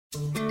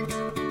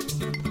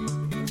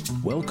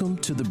Welcome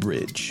to The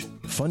Bridge.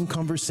 Fun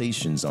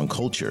conversations on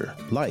culture,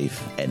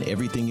 life, and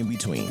everything in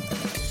between.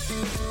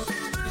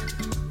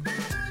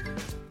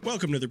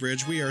 Welcome to The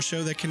Bridge. We are a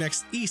show that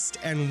connects East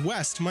and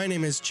West. My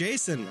name is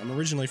Jason. I'm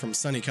originally from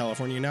sunny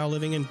California, now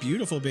living in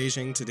beautiful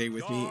Beijing. Today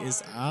with me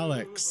is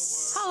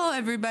Alex. Hello,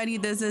 everybody.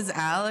 This is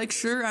Alex.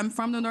 Sure, I'm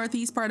from the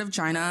northeast part of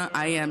China.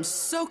 I am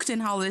soaked in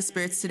holiday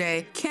spirits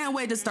today. Can't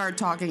wait to start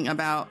talking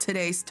about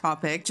today's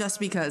topic just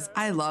because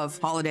I love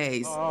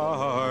holidays.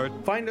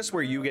 Find us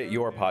where you get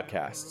your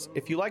podcasts.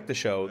 If you like the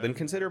show, then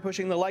consider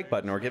pushing the like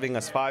button or giving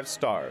us 5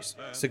 stars.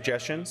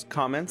 Suggestions,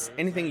 comments,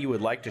 anything you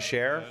would like to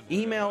share,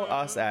 email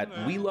us at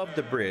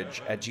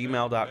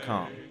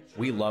welovethebridge@gmail.com.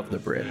 We love the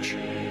bridge.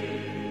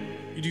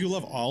 Do you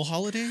love all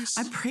holidays?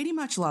 I pretty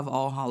much love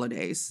all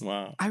holidays.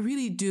 Wow. I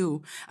really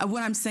do.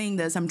 When I'm saying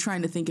this, I'm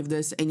trying to think if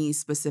there's any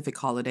specific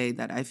holiday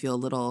that I feel a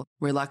little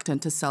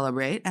reluctant to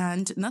celebrate,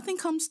 and nothing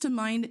comes to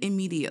mind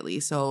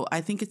immediately. So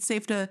I think it's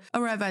safe to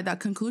arrive at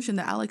that conclusion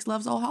that Alex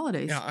loves all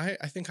holidays. Yeah,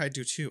 I think I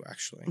do too,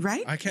 actually.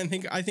 Right? I can't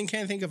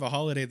think of a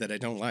holiday that I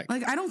don't like.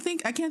 Like,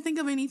 I can't think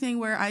of anything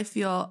where I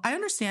feel, I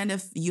understand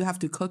if you have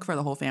to cook for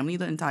the whole family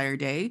the entire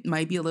day, it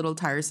might be a little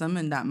tiresome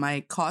and that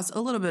might cause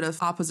a little bit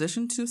of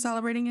opposition to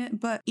celebrating it.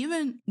 But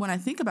even when I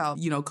think about,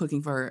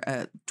 cooking for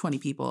 20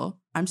 people,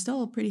 I'm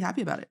still pretty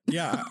happy about it.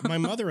 Yeah, my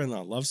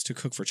mother-in-law loves to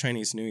cook for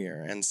Chinese New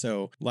Year. And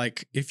so,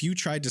 if you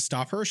tried to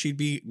stop her, she'd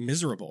be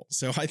miserable.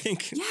 So I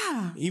think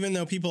even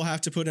though people have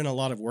to put in a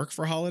lot of work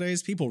for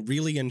holidays, people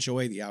really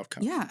enjoy the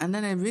outcome. Yeah, and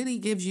then it really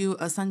gives you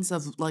a sense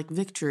of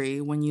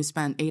victory when you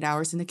spend 8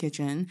 hours in the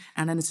kitchen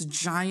and then it's a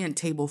giant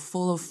table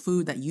full of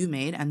food that you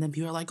made. And then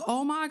people are like,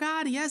 oh my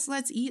God, yes,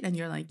 let's eat. And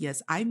you're like,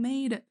 yes, I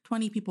made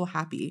 20 people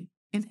happy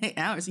in 8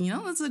 hours.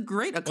 That's a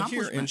great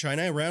accomplishment. Here in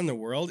China, around the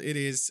world, it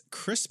is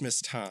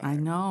Christmas time. I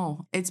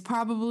know. It's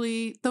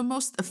probably the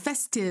most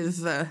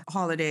festive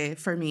holiday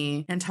for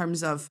me in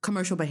terms of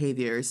commercial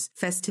behaviors.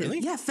 Festive.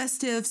 Really? Yeah,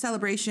 festive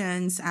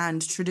celebrations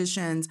and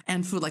traditions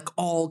and food,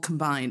 all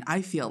combined.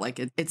 I feel like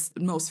it's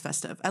most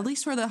festive, at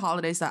least for the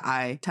holidays that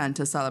I tend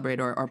to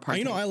celebrate or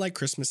partake. I like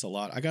Christmas a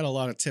lot. I got a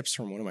lot of tips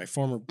from one of my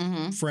former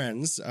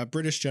friends, a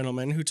British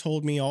gentleman who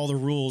told me all the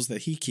rules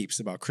that he keeps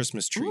about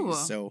Christmas trees. Ooh.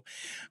 So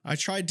I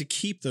tried to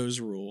keep those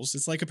rules.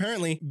 It's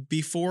apparently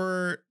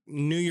before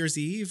New Year's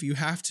Eve, you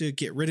have to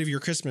get rid of your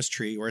Christmas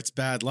tree or it's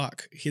bad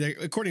luck,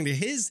 according to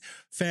his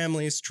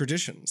family's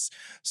traditions.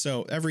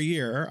 So every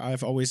year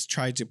I've always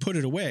tried to put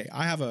it away.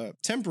 I have a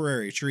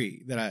temporary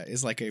tree that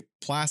is like a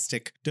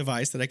plastic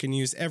device that I can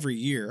use every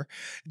year.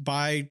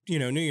 By,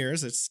 New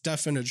Year's, it's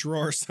stuffed in a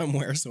drawer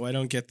somewhere so I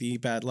don't get the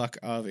bad luck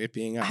of it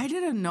being up. I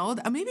didn't know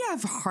that. Maybe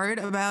I've heard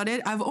about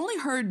it. I've only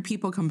heard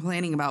people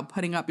complaining about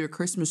putting up your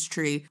Christmas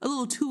tree a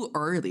little too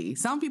early.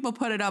 Some people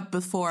put it up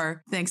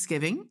before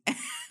Thanksgiving.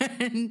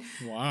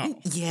 Wow.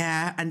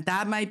 Yeah, and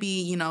that might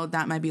be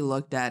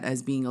looked at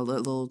as being a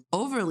little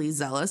overly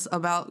zealous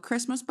about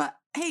Christmas. But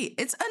hey,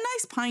 it's a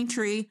nice pine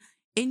tree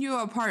in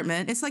your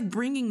apartment. It's like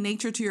bringing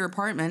nature to your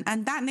apartment,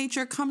 and that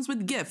nature comes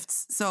with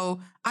gifts. So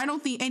I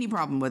don't see any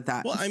problem with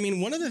that. Well,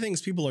 one of the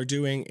things people are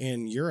doing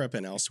in Europe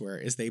and elsewhere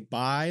is they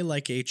buy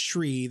a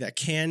tree that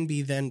can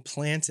be then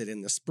planted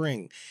in the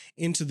spring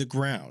into the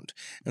ground.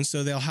 And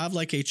so they'll have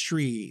a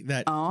tree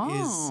that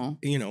is,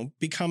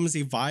 becomes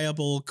a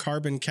viable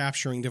carbon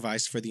capturing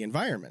device for the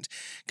environment.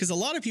 Because a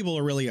lot of people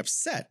are really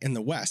upset in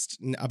the West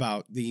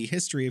about the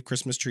history of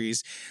Christmas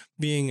trees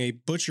being a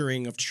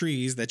butchering of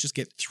trees that just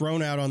get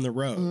thrown out on the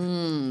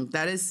road.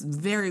 That is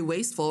very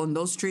wasteful, and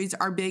those trees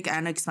are big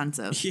and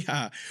expensive.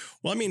 Yeah.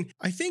 Well,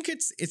 I think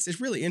it's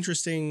really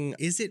interesting.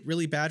 Is it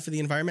really bad for the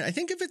environment? I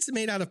think if it's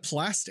made out of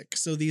plastic,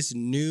 so these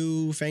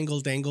new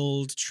fangled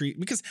dangled tree,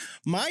 because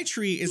my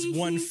tree is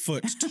 1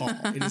 foot tall.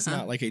 It is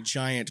not like a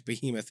giant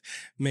behemoth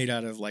made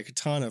out of a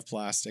ton of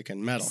plastic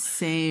and metal.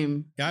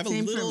 Same. Yeah, I have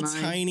a little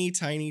tiny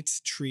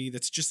tree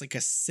that's just like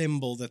a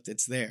symbol that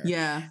it's there.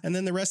 Yeah. And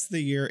then the rest of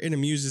the year, it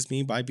amuses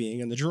me by being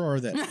in the drawer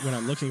that when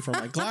I'm looking for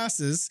my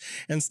glasses,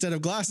 instead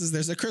of glasses,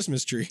 there's a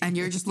Christmas tree. And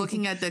you're just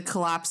looking at the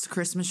collapsed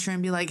Christmas tree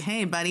and be like,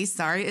 hey, buddy,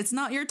 sorry, it's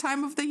not your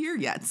time of the year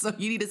yet. So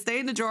you need to stay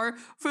in the drawer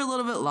for a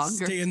little bit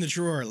longer. Stay in the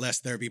drawer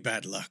lest there be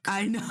bad luck.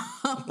 I know.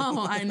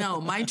 I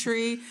know. My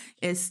tree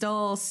is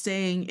still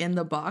staying in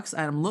the box.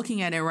 I'm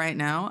looking at it right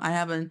now. I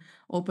haven't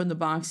opened the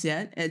box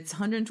yet. It's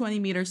 120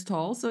 meters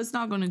tall, so it's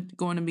not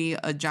going to be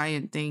a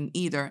giant thing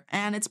either.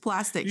 And it's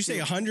plastic. Did you say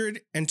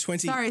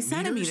 120 Sorry,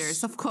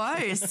 centimeters, of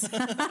course.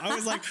 I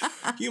was like,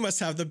 you must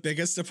have the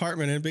biggest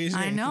apartment in Beijing.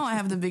 I know. I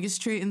have the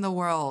biggest tree in the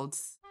world.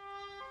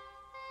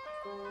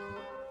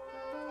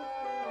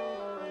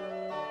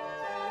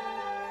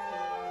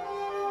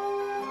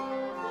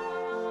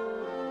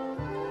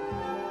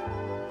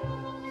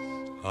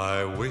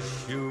 I wish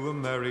you a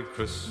Merry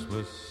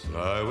Christmas.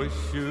 I wish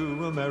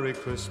you a Merry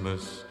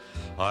Christmas.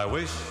 I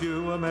wish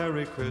you a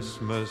Merry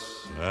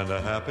Christmas and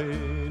a Happy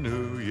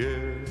New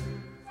Year.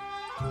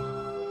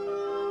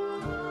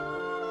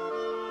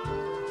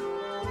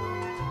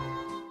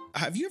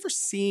 have you ever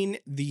seen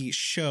the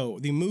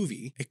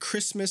movie, A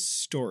Christmas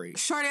Story?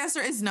 Short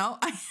answer is no.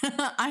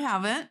 I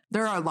haven't.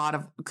 There are a lot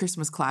of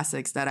Christmas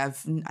classics that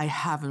I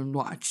haven't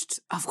watched.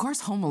 Of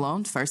course, Home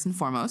Alone, first and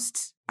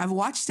foremost. I've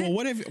watched it.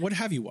 Well, what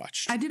have you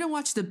watched? I didn't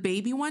watch the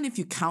baby one, if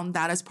you count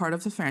that as part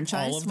of the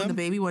franchise. All of when them? the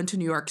baby went to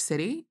New York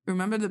City.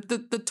 Remember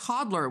the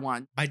toddler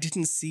one? I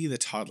didn't see the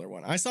toddler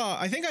one. I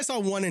think I saw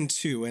 1 and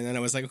 2, and then I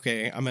was like,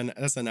 okay,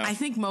 that's enough. I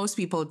think most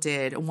people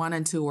did. 1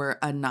 and 2 were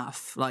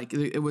enough. Like,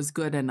 it was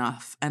good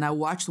enough. And I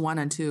watched 1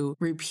 and 2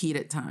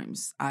 repeated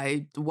times.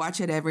 I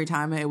watch it every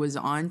time it was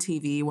on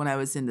TV when I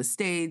was in the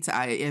States.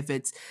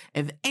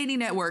 If any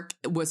network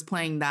was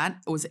playing that,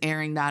 was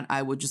airing that,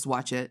 I would just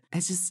watch it.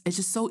 It's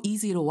just so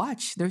easy to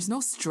watch. There's no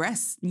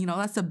stress.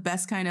 That's the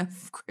best kind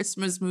of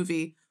Christmas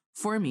movie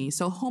for me.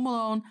 So Home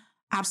Alone,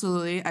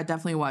 absolutely. I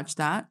definitely watched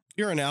that.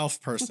 You're an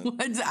elf person.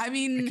 I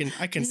mean,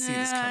 I can see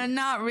this coming.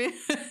 Not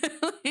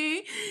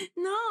really.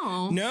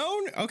 No.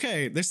 No?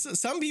 Okay. There's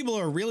some people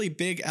are really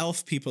big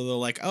elf people. They're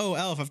like, oh,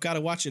 elf, I've got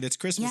to watch it. It's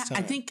Christmas time.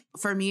 I think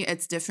for me,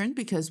 it's different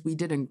because we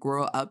didn't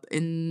grow up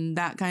in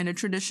that kind of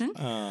tradition.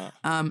 And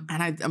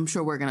I'm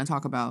sure we're going to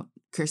talk about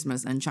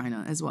Christmas in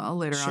China as well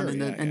later on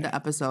in the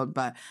episode.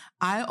 But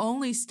I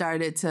only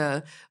started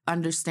to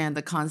understand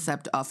the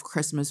concept of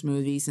Christmas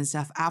movies and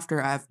stuff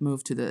after I've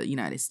moved to the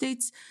United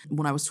States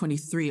when I was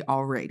 23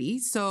 already.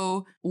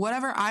 So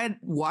whatever I had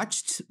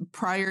watched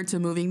prior to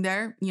moving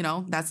there,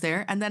 that's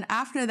there. And then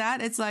after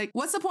that, it's like,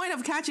 what's the point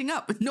of catching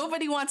up?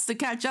 Nobody wants to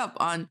catch up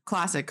on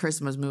classic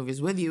Christmas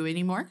movies with you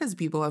anymore because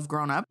people have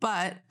grown up.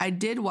 But I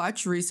did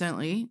watch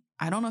recently,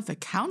 I don't know if it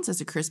counts as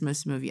a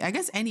Christmas movie. I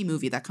guess any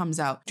movie that comes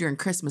out during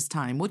Christmas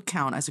time would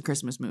count as a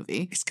Christmas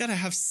movie. It's got to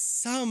have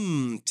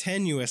some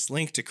tenuous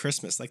link to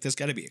Christmas. Like there's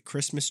got to be a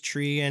Christmas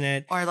tree in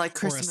it. Or like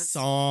Christmas. Or a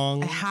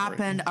song. It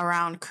happened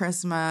around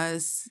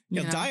Christmas.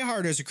 Die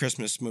Hard is a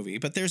Christmas movie,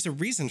 but there's a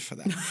reason for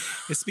that.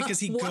 It's because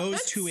he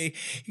goes to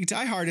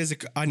Die Hard is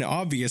an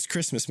obvious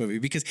Christmas movie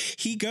because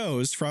he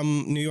goes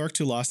from New York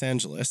to Los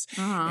Angeles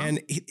and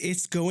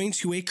it's going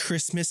to a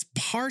Christmas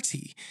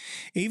party.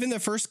 Even the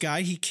first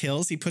guy he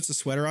kills, he puts a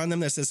sweater on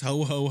them that says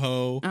ho ho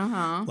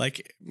ho,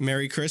 like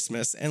Merry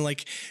Christmas, and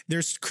like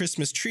there's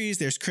Christmas trees,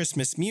 there's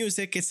Christmas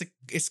music.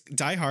 It's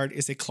Die Hard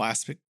is a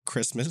classic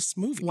Christmas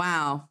movie.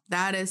 Wow,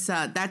 that is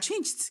that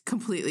changed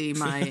completely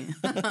my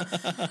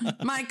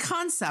my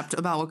concept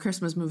about what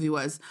Christmas movie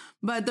was.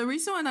 But the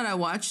recent one that I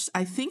watched,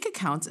 I think it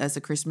counts as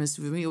a Christmas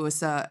movie. It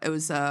was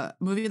a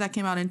movie that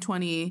came out in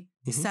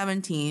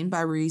 2017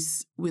 by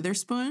Reese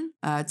Witherspoon.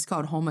 It's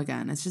called Home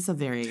Again. It's just a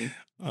very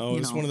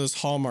it's one of those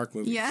Hallmark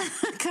movies. Yeah,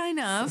 kind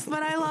of,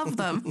 but I love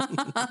them.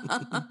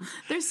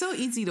 They're so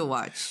easy to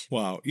watch.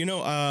 Wow.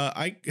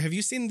 Have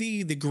you seen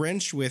the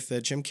Grinch with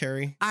Jim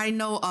Carrey? I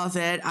know of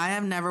it. I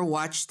have never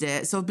watched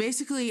it. So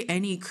basically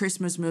any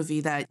Christmas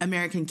movie that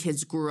American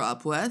kids grew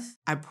up with,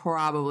 I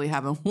probably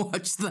haven't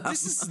watched them.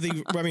 This is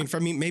for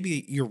me,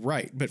 maybe you're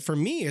right, but for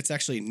me, it's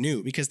actually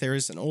new because there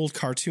is an old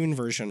cartoon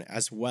version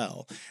as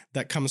well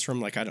that comes from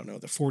the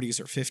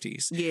 40s or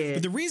 50s. Yeah.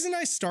 But the reason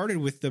I started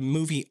with the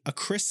movie A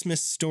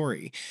Christmas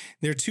Story,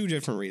 there are two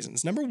different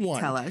reasons. Number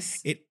one, tell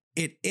us.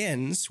 It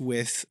ends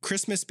with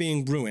Christmas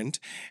being ruined,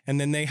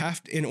 and then they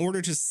have to, in order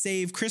to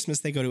save Christmas,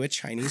 they go to a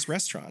Chinese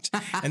restaurant.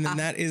 And then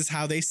that is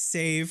how they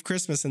save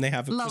Christmas, and they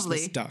have a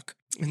Christmas duck.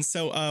 And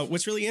so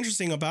what's really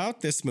interesting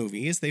about this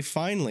movie is they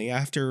finally,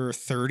 after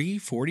 30,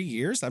 40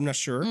 years, I'm not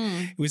sure,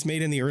 it was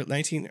made in the early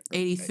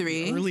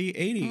 1983, early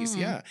 80s.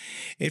 Yeah.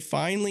 It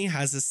finally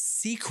has a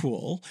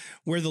sequel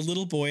where the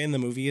little boy in the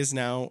movie is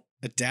now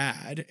a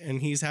dad and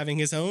he's having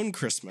his own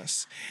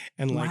Christmas.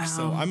 And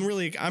so I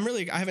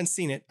haven't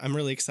seen it. I'm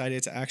really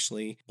excited to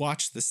actually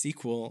watch the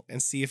sequel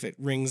and see if it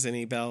rings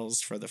any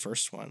bells for the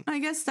first one. I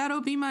guess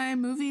that'll be my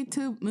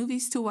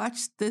movies to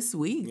watch this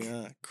week.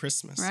 Yeah.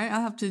 Christmas. Right.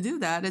 I'll have to do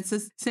that. It's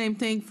the same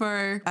thing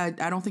for, I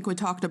don't think we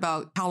talked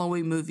about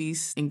Halloween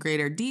movies in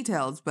greater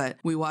details, but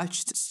we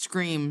watched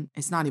Scream.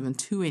 It's not even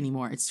 2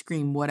 anymore. It's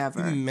Scream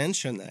whatever. You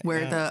mentioned that.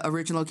 Where the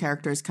original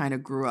characters kind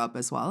of grew up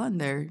as well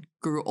and they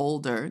grew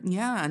older.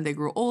 Yeah, and they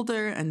grew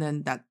older, and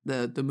then that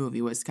the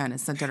movie was kind of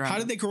centered around. How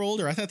did they grow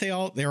older? I thought they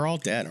were all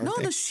dead. Aren't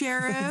they? The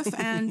sheriff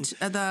and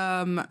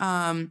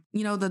the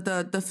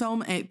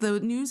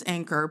news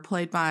anchor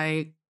played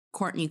by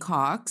Courtney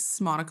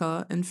Cox,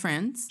 Monica and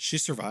Friends. She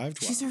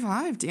survived. Wow. She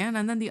survived, yeah.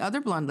 And then the other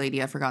blonde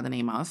lady, I forgot the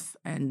name of.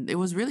 And that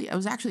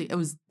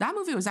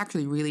movie was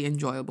actually really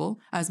enjoyable,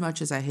 as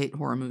much as I hate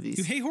horror movies.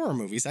 You hate horror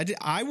movies.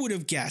 I would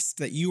have guessed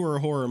that you were a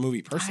horror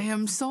movie person. I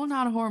am so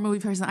not a horror movie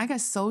person. I get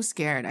so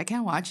scared. I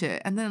can't watch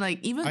it. And then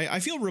I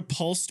feel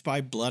repulsed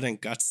by blood and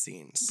guts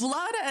scenes.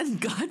 Blood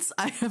and guts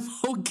I am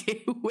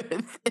okay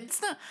with. It's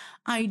the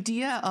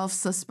idea of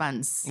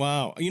suspense.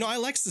 Wow. I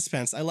like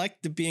suspense. I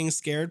like the being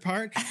scared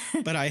part,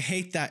 but I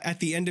hate that. At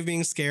the end of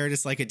being scared,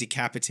 it's like a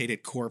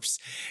decapitated corpse,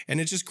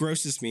 and it just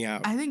grosses me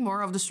out. I think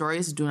more of the story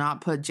is do not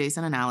put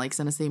Jason and Alex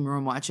in the same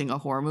room watching a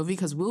horror movie,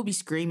 because we'll be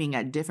screaming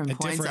at different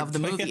points of the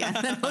movie, and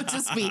then it'll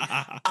just be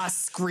us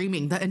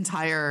screaming the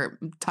entire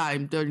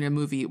time during the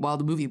movie while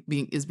the movie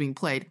is being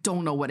played.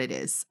 Don't know what it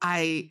is.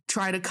 I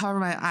try to cover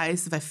my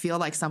eyes if I feel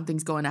like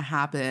something's going to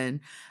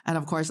happen, and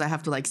of course I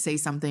have to like say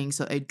something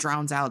so it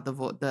drowns out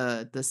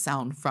the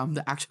sound from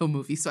the actual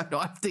movie, so I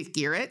don't have to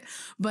hear it.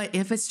 But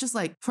if it's just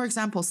like, for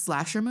example,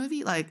 slasher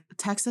movie like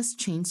Texas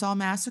Chainsaw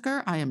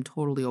Massacre, I am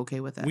totally okay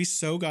with it. We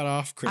so got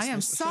off Christmas. I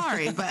am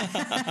sorry,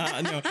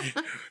 but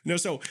no.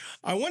 So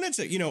I wanted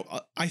to,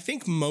 I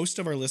think most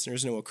of our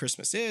listeners know what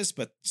Christmas is,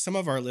 but some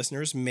of our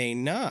listeners may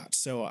not.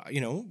 So,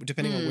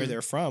 depending on where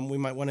they're from, we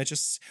might want to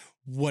just,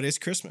 what is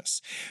Christmas?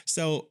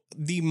 So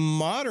the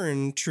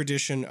modern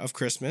tradition of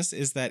Christmas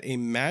is that a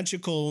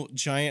magical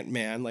giant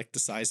man, like the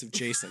size of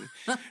Jason,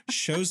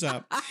 shows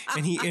up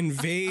and he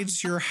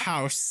invades your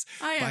house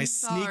by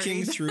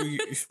sneaking through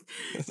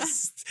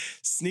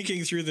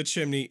the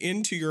chimney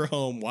into your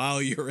home while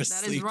you're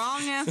asleep. That is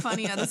wrong and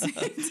funny at the same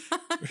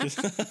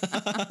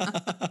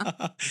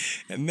time.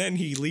 And then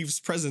he leaves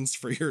presents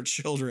for your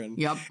children.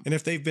 Yep. And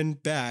if they've been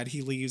bad,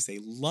 he leaves a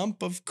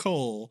lump of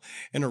coal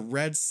and a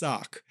red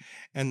sock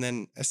and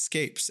then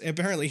escapes.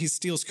 Apparently, he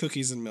steals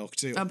cookies and milk,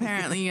 too.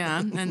 Apparently, yeah.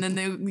 And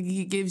then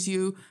he gives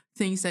you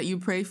things that you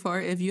pray for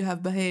if you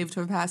have behaved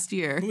for the past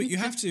year. I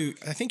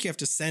think you have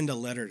to send a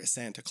letter to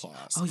Santa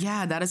Claus. Oh,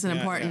 yeah. That is an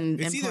important.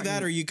 It's either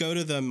that or you go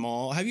to the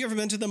mall. Have you ever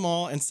been to the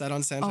mall and sat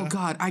on Santa? Oh,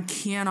 God. I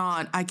can't.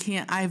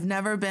 I've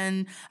never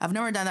done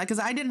that because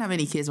I didn't have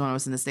any kids when I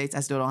was in the States.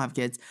 I still don't have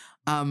kids.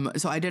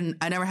 So I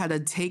never had to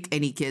take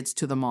any kids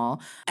to the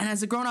mall. And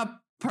as a grown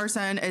up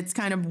person, it's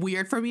kind of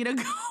weird for me to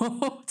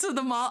go to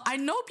the mall. I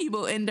know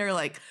people in their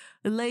like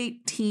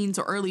late teens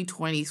or early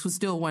 20s who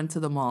still went to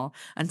the mall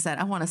and said,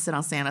 I want to sit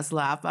on Santa's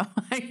lap. I'm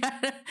like,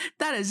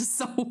 that is just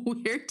so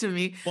weird to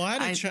me. Well,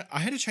 I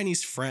had a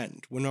Chinese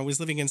friend when I was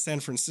living in San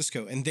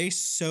Francisco, and they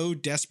so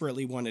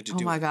desperately wanted to do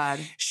it. Oh my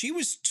God. She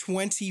was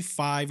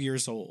 25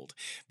 years old,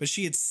 but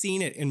she had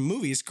seen it in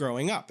movies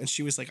growing up, and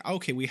she was like,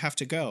 okay, we have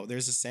to go.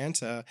 There's a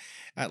Santa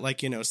at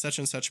like, such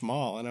and such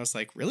mall. And I was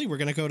like, really? We're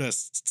going to go to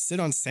sit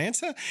on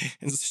Santa?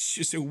 And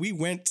so we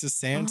went to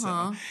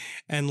Santa,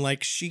 and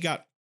like she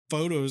got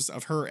photos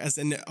of her as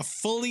a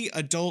fully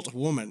adult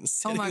woman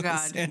sitting on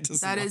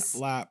Santa's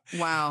lap.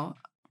 Wow.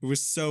 It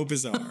was so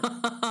bizarre.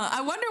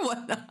 I wonder what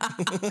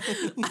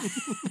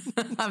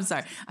I'm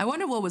sorry. I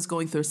wonder what was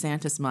going through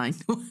Santa's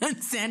mind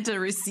when Santa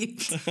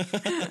received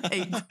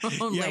a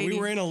grown lady. We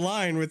were in a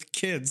line with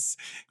kids,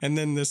 and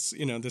then this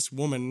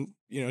woman,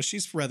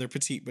 she's rather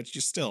petite, but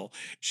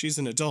she's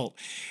an adult.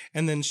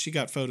 And then she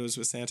got photos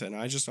with Santa, and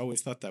I just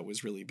always thought that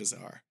was really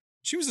bizarre.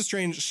 She was a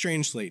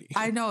strange lady.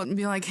 I know. And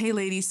be like, hey,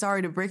 lady,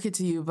 sorry to break it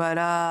to you,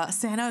 but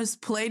Santa is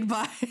played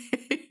by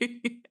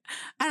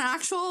an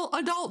actual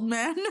adult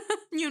man,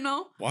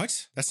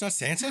 What? That's not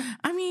Santa?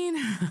 I mean...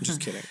 I'm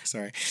just kidding.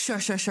 Sorry. Sure.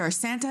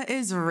 Santa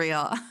is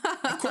real.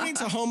 According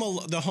to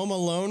the Home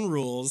Alone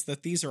rules,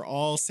 that these are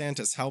all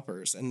Santa's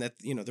helpers, and that,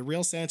 the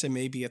real Santa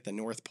may be at the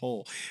North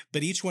Pole,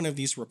 but each one of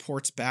these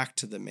reports back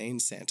to the main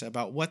Santa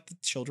about what the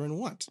children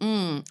want.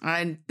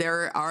 And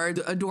there are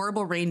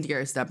adorable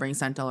reindeers that bring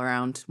Santa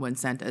around when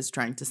Santa is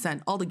trying to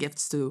send all the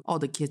gifts to all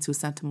the kids who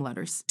sent him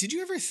letters. Did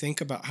you ever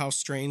think about how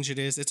strange it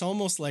is? It's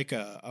almost like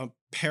a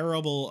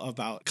parable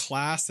about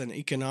class and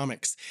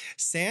economics.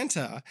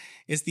 Santa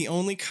is the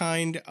only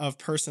kind of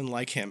person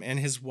like him and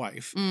his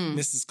wife,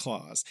 Mrs.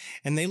 Claus,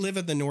 and they live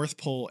at the North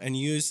Pole and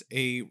use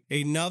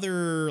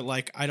another,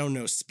 like, I don't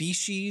know,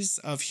 species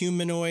of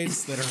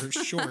humanoids that are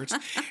short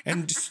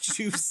and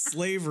do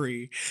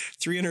slavery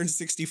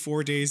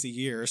 364 days a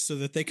year so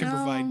that they can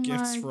provide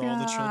gifts for all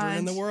the children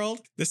in the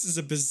world. This is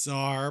a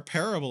bizarre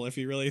parable if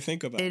you really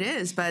think about it. It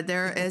is, but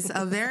there is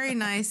a very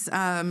nice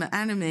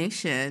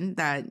animation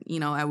that,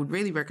 I would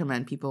really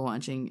recommend people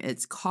watching.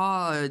 It's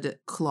called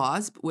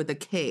Claus with a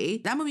K.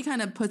 That movie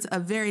kind of puts a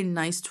very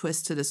nice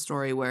twist to the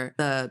story where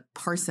the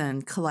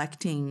person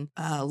collecting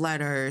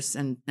letters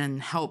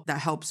and help that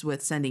helps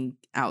with sending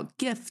out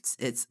gifts.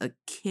 It's a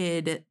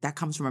kid that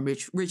comes from a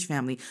rich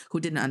family who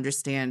didn't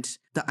understand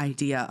the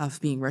idea of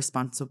being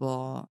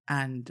responsible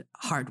and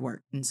hard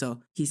work. And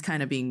so he's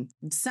kind of being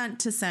sent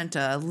to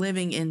Santa,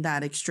 living in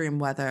that extreme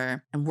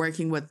weather and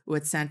working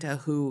with Santa,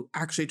 who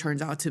actually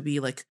turns out to be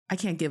like, I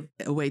can't give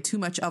away too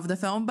much of the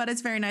film, but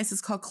it's very nice.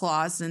 It's called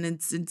Claus, and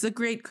it's a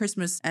great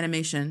Christmas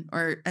animation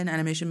or an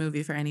animation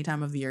movie for any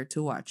time of year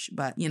to watch.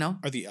 But,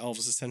 Are the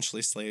elves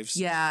essentially slaves?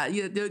 Yeah.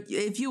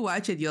 If you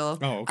watch it,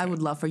 I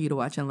would love for you to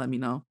watch and let me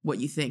know what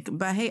you think.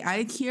 But hey,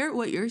 I hear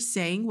what you're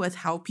saying with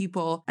how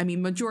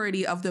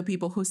majority of the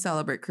people who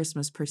celebrate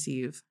Christmas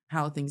perceive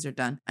how things are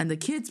done. And the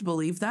kids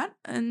believe that.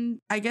 And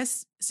I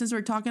guess since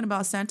we're talking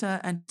about Santa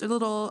and the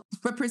little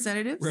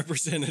representatives.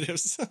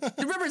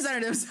 The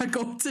representatives that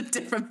go to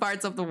different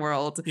parts of the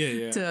world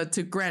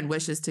to grant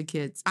wishes to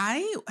kids.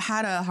 I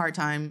had a hard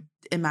time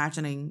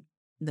imagining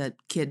the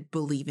kid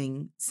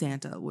believing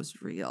Santa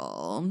was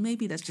real.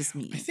 Maybe that's just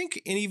me. I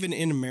think even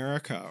in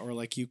America or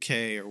like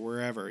UK or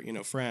wherever,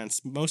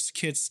 France, most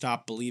kids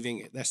stop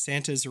believing that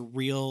Santa is a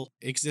real,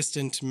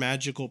 existent,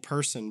 magical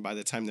person by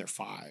the time they're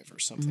 5 or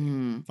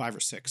something, 5 or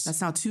 6.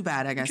 That's not too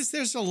bad, I guess. Because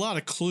there's a lot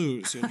of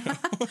clues, Mom,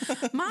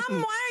 why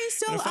are you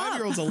still and a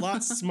 5-year-old's up? a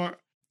lot smart.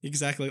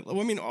 Exactly.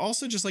 I mean,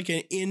 also just like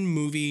in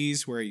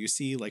movies where you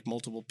see like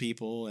multiple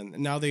people, and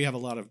now they have a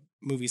lot of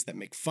movies that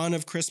make fun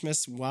of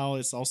Christmas while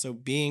it's also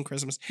being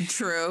Christmas.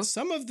 True.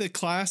 Some of the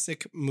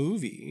classic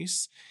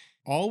movies,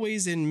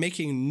 always in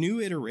making new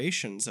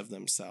iterations of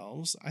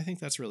themselves. I think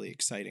that's really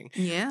exciting.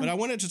 Yeah. But I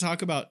wanted to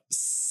talk about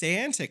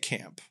Santa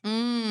Camp.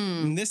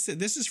 And this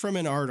is from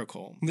an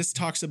article. This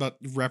talks about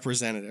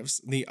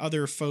representatives, the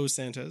other faux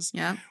Santas.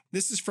 Yeah.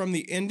 This is from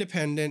the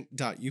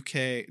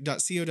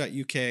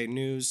independent.co.uk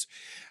news,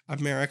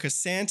 America,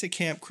 Santa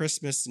Camp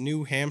Christmas,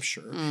 New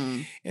Hampshire.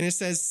 And it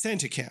says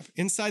Santa Camp,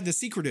 inside the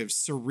secretive,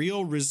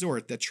 surreal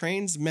resort that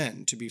trains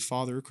men to be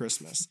Father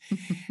Christmas.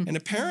 And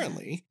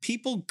apparently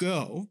people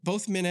go,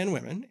 both men and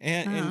women,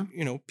 and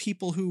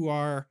people who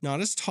are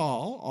not as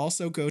tall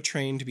also go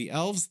train to be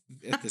elves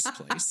at this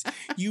place.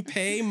 You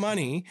pay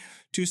money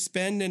to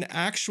spend an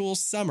actual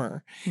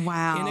summer in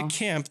a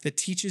camp that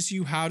teaches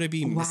you how to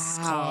be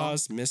Mrs.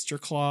 Claus, Mr.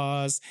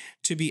 Claus,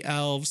 to be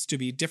elves, to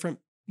be different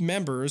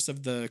members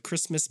of the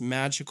Christmas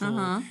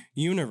magical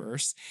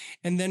universe.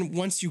 And then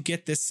once you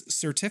get this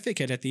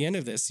certificate at the end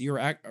of this,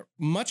 you're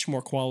much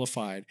more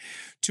qualified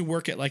to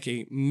work at like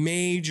a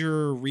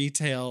major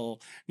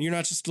retail. You're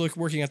not just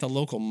working at the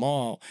local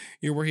mall.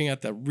 You're working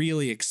at the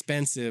really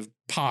expensive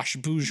posh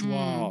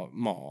bourgeois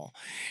mall.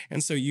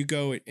 And so you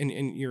go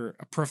and you're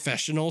a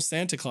professional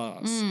Santa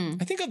Claus.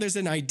 I think there's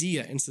an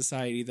idea in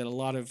society that a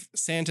lot of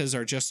Santas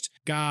are just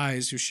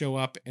guys who show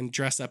up and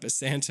dress up as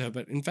Santa.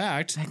 But in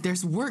fact, like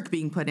there's work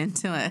being put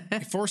into it.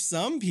 For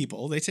some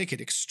people, they take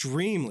it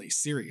extremely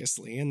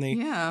seriously, and they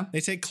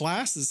take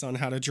classes on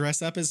how to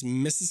dress up as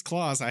Mrs.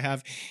 Claus. I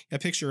have a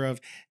picture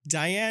of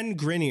Diane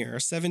Grenier,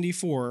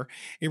 74,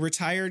 a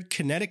retired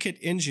Connecticut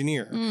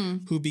engineer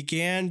who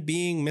began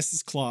being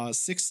Mrs. Claus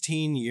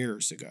 16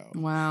 years ago.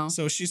 Wow.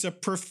 So she's a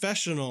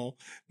professional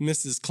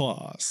Mrs.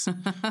 Claus.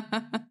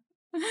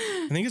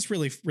 I think it's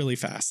really, really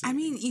fascinating. I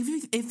mean,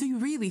 if you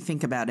really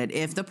think about it,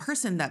 if the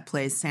person that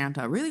plays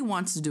Santa really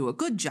wants to do a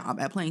good job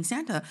at playing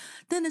Santa,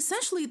 then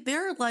essentially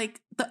they're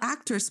like the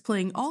actors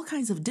playing all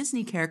kinds of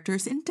Disney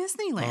characters in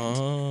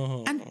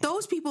Disneyland. And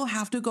those people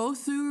have to go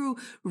through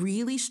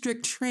really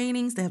strict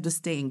trainings. They have to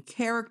stay in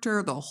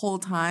character the whole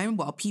time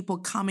while people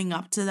coming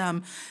up to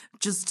them,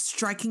 just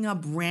striking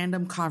up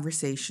random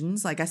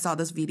conversations. Like I saw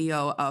this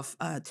video of,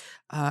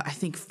 I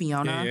think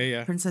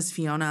Fiona, Princess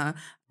Fiona,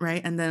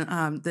 right? And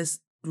then this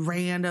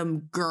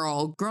random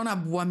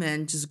grown-up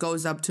woman just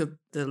goes up to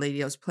the lady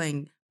that was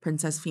playing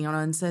Princess Fiona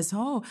and says,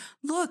 "Oh,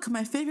 look,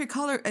 my favorite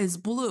color is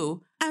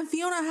blue." And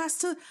Fiona has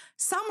to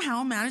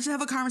somehow manage to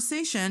have a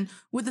conversation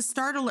with a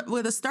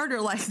starter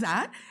like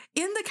that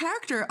in the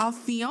character of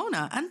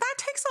Fiona. And that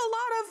takes a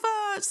lot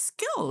of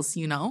skills,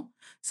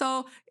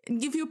 So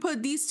if you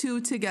put these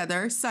two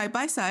together side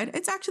by side,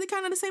 it's actually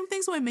kind of the same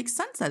thing. So it makes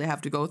sense that they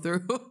have to go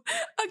through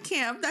a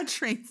camp that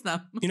trains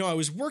them. I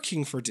was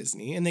working for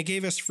Disney and they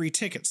gave us free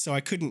tickets, so I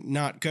couldn't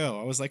not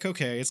go. I was like,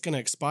 okay, it's going to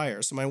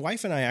expire. So my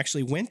wife and I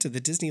actually went to the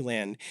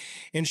Disneyland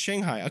in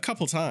Shanghai a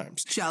couple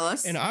times.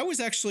 Jealous. And I was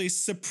actually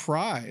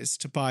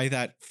surprised by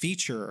that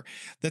feature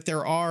that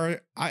there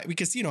are,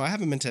 because, I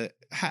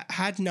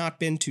had not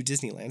been to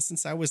Disneyland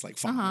since I was like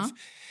 5.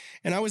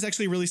 And I was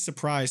actually really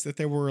surprised that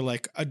there were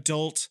like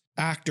adult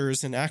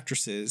actors and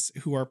actresses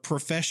who are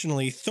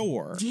professionally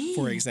Thor,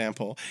 for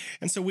example.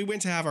 And so we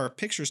went to have our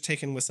pictures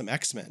taken with some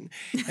X-Men.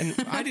 And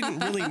I didn't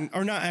really,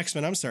 or not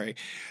X-Men, I'm sorry,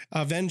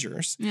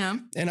 Avengers. Yeah.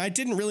 And I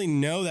didn't really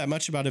know that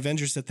much about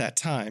Avengers at that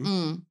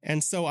time.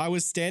 And so I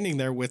was standing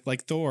there with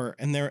like Thor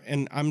and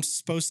I'm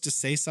supposed to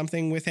say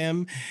something with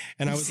him.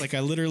 And I was like,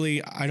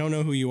 I don't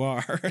know who you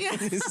are. Yeah.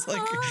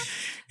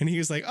 And he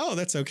was like, oh,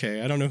 that's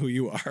okay. I don't know who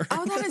you are.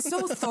 Oh, that is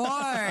so Thor.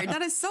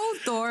 That is so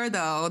Thor,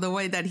 though, the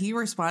way that he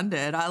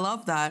responded. I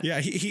love that. Yeah,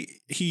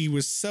 he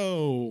was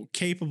so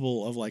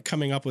capable of like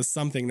coming up with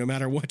something no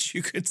matter what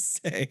you could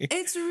say.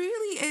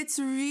 It's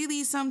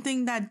really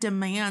something that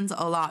demands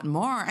a lot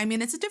more. I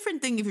mean, it's a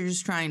different thing if you're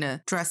just trying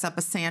to dress up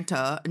as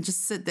Santa and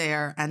just sit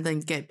there and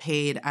then get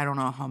paid. I don't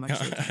know how much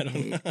they get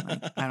paid.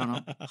 I don't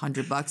know,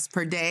 $100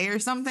 per day or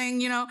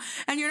something,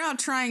 and you're not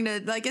trying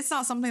to it's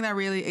not something that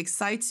really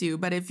excites you.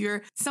 But if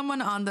you're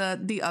someone on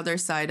the other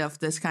side of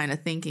this kind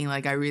of thinking,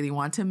 like, I really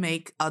want to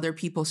make other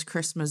people's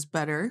Christmas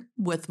better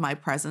with my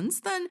presence,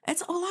 then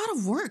it's a lot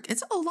of work.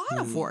 It's a lot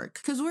of work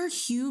because we're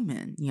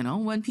human.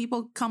 When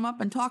people come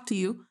up and talk to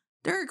you,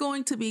 there are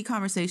going to be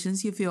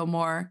conversations you feel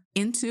more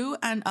into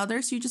and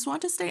others you just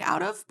want to stay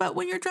out of. But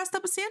when you're dressed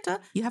up as Santa,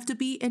 you have to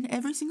be in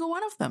every single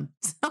one of them.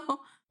 So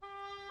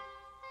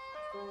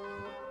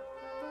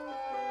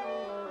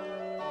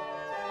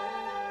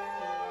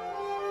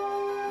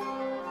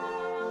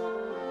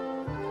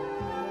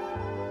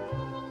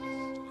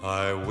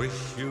I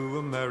wish you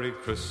a Merry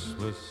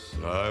Christmas.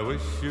 I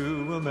wish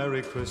you a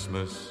Merry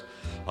Christmas.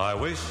 I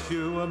wish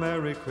you a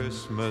Merry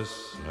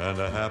Christmas and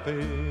a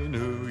Happy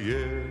New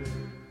Year.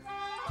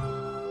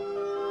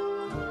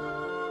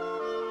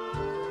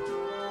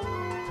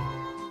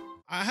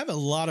 I have a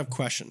lot of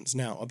questions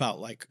now about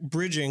like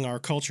bridging our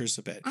cultures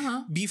a bit.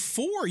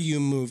 Before you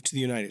moved to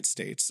the United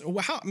States,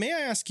 may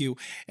I ask you,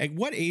 at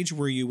what age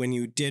were you when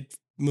you did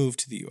move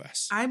to the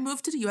U.S.? I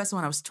moved to the U.S.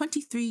 when I was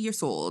 23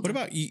 years old. What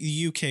about the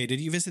U.K.?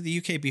 Did you visit the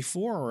U.K.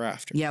 before or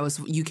after? Yeah, it was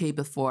UK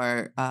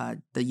before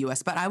the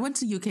US, but I went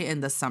to UK in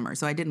the summer,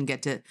 so I didn't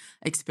get to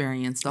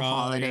experience the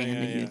holiday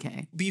in the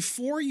UK.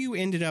 Before you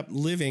ended up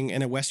living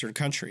in a Western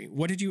country,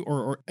 what did you,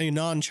 or a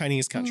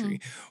non-Chinese country,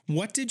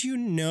 what did you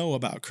know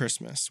about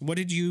Christmas? What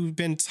did you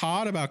been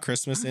taught about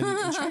Christmas in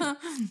China?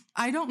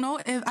 I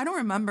don't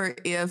remember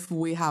if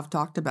we have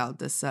talked about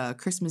this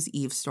Christmas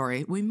Eve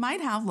story. We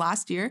might have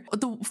last year.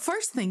 The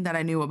first thing that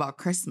I knew about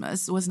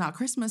Christmas was not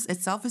Christmas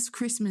itself, it's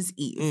Christmas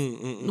Eve.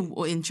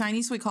 In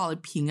Chinese, we call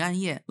it 平安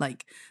夜,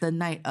 like the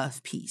night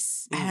of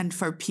peace. And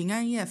for 平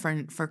安夜,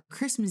 for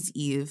Christmas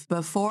Eve,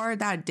 before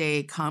that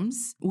day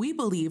comes, we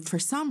believed for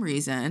some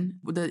reason,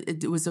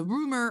 it was a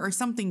rumor or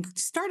something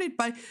started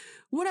by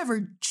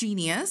whatever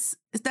genius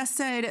that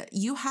said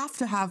you have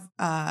to have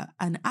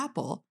an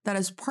apple that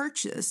is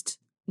purchased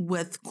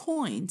with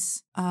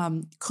coins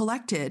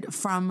collected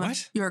from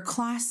your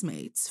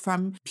classmates,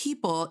 from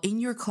people in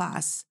your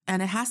class,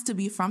 and it has to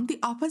be from the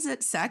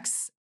opposite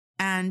sex,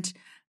 and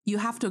you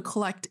have to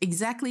collect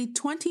exactly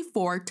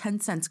 24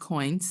 10-cent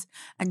coins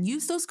and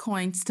use those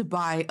coins to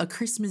buy a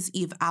Christmas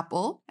Eve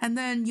apple. And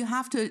then you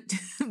have to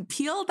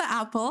peel the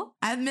apple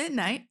at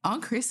midnight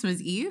on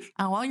Christmas Eve.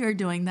 And while you're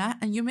doing that,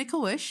 and you make a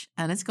wish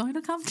and it's going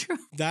to come true.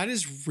 That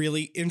is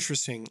really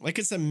interesting. Like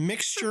it's a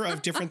mixture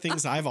of different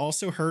things I've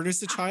also heard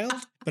as a child,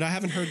 but I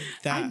haven't heard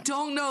that. I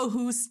don't know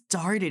who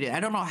started it.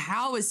 I don't know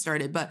how it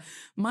started, but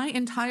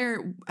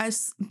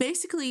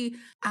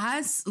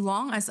as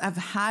long as I've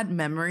had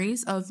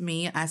memories of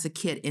me as a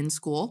kid in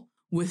school,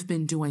 we've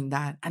been doing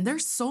that. And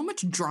there's so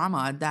much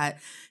drama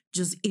that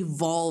just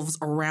evolves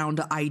around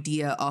the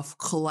idea of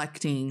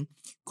collecting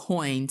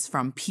coins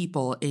from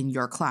people in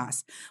your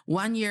class.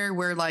 One year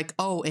we're like,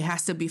 oh, it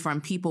has to be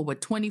from people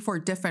with 24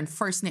 different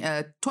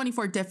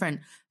 24 different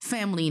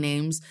family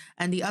names.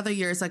 And the other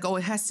year it's like, oh,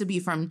 it has to be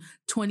from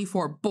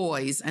 24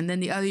 boys. And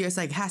then the other year it's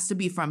like, it has to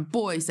be from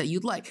boys that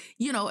you'd like.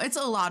 You know, it's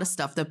a lot of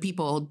stuff that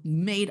people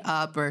made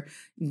up, or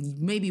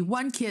maybe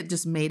one kid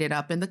just made it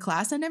up in the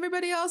class and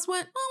everybody else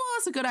went, oh, well,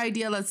 that's a good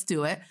idea. Let's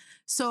do it.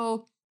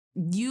 So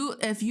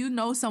if you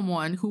know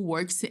someone who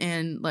works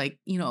in like,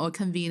 you know, a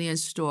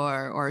convenience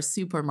store or a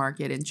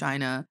supermarket in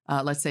China,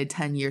 let's say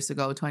 10 years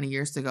ago, 20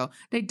 years ago,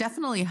 they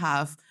definitely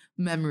have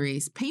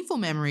painful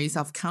memories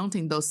of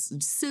counting those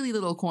silly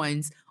little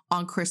coins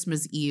on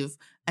Christmas Eve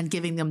and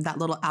giving them that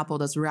little apple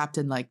that's wrapped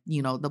in like,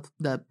 you know,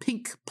 the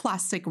pink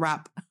plastic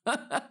wrap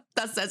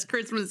that says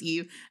Christmas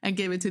Eve, and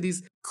gave it to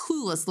these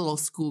clueless little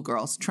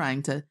schoolgirls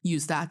trying to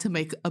use that to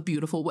make a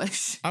beautiful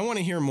wish. I want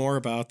to hear more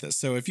about this.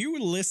 So if you were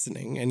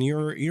listening and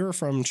you're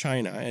from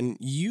China and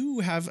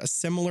you have a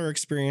similar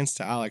experience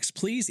to Alex,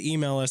 please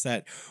email us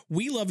at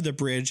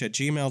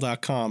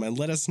welovethebridge@gmail.com and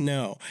let us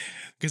know,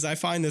 because I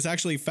find this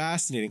actually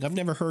fascinating. I've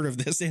never heard of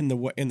this in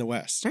the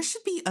West. There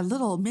should be a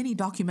little mini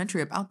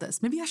documentary about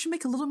this. Maybe I should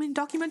make a little mini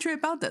documentary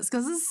about this,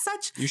 because it's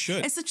such. You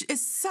should.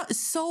 It's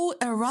so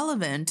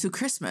irrelevant to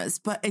Christmas,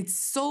 but it's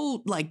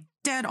so like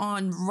dead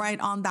on right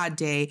on that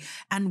day.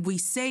 And we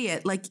say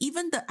it like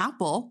even the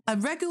apple, a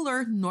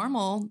regular,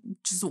 normal,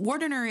 just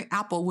ordinary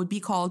apple would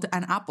be called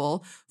an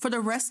apple for the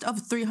rest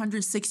of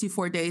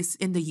 364 days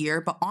in the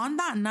year. But on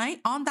that night,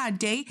 on that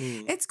day,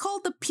 it's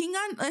called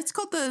it's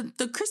called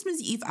the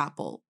Christmas Eve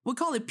apple. We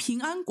call it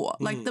平安果,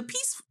 like the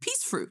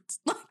peace fruit.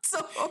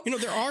 So, you know,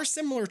 there are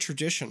similar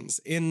traditions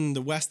in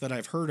the West that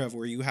I've heard of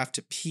where you have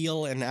to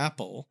peel an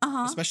apple,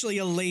 especially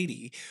a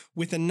lady,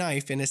 with a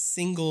knife in a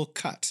single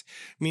cut,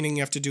 meaning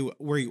you have to do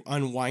where you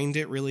unwind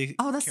it really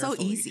that's carefully.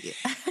 so easy.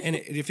 And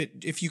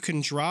if you can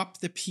drop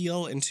the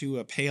peel into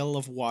a pail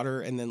of water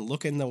and then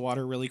look in the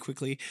water really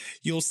quickly,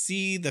 you'll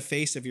see the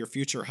face of your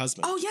future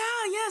husband. Oh, yeah,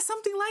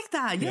 something like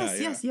that.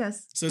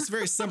 Yes. So it's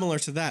very similar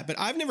to that, but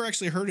I've never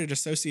actually heard it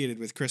associated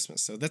with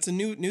Christmas. So that's a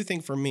new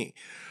thing for me.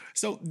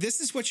 So this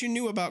is what you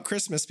knew about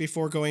Christmas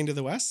before going to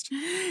the West?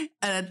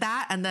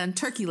 That and then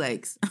turkey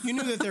legs. You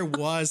knew that there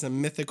was a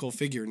mythical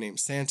figure named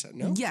Santa,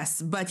 no?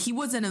 Yes, but he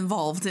wasn't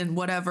involved in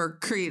whatever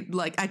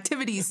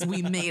activities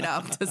we made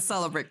up to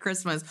celebrate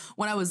Christmas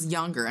when I was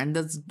younger. And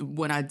that's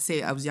when I'd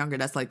say I was younger,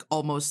 that's like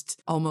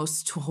almost, oh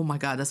my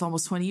God, that's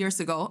almost 20 years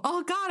ago.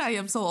 Oh God, I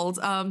am so old.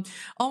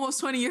 Almost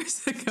 20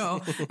 years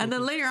ago. And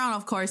then later on,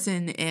 of course,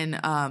 in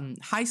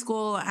high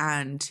school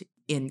and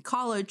in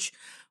college,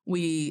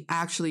 we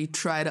actually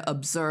try to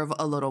observe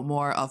a little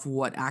more of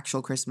what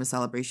actual Christmas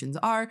celebrations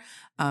are.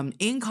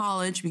 In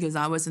college, because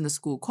I was in the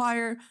school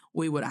choir,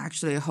 we would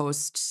actually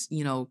host,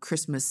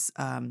 Christmas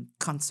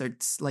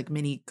concerts, like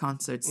mini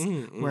concerts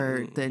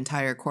where the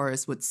entire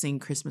chorus would sing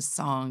Christmas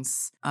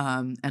songs.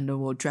 And then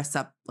we'll dress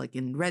up like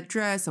in red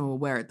dress and we'll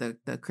wear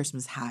the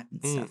Christmas hat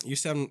and stuff. You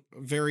sound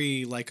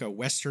very like a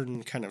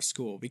Western kind of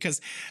school, because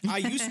I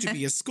used to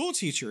be a school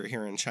teacher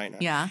here in China.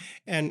 Yeah.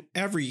 And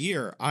every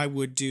year I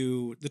would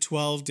do the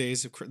 12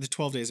 days of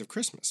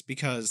Christmas,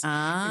 because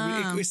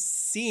it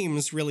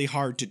seems really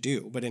hard to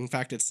do, but in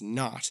fact it's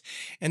not.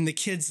 And the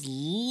kids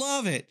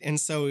love it. And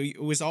so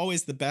it was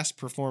always the best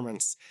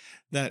performance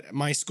that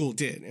my school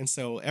did. And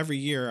so every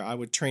year I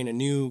would train a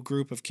new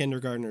group of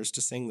kindergartners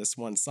to sing this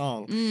one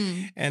song,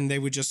 and they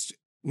would just,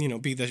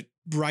 be the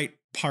bright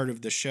part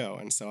of the show.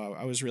 And so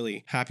I was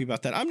really happy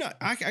about that. I'm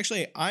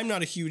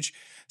not a huge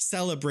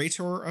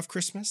celebrator of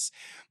Christmas.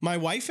 My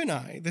wife and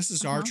I, this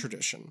is our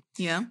tradition.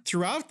 Yeah.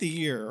 Throughout the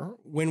year,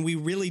 when we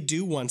really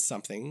do want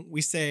something,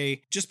 we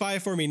say, just buy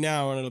it for me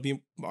now and it'll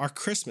be our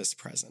Christmas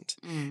present.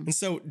 And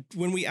so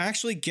when we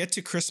actually get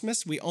to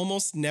Christmas, we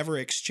almost never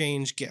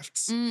exchange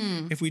gifts.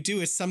 If we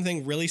do, it's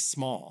something really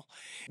small.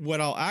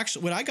 What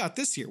I got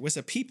this year was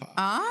a pipa.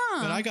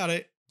 But I got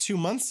it 2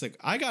 months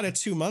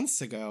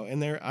ago.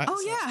 And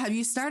have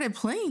you started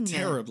playing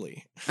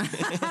terribly?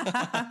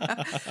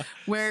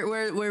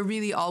 We're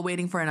really all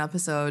waiting for an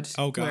episode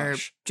where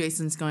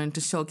Jason's going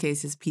to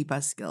showcase his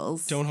pipa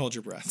skills. Don't hold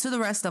your breath. To the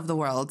rest of the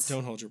world.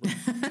 Don't hold your breath.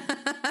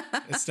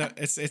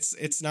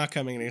 It's not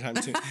coming anytime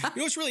soon.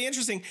 What's really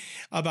interesting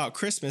about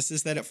Christmas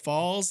is that it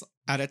falls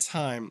at a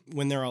time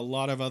when there are a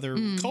lot of other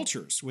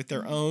cultures with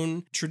their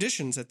own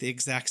traditions at the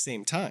exact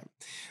same time.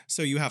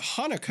 So you have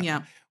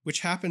Hanukkah,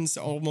 which happens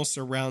almost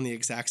around the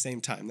exact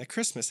same time that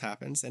Christmas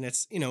happens. And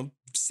it's,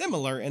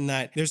 similar in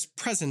that there's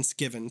presents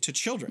given to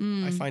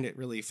children. I find it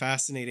really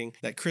fascinating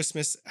that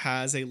Christmas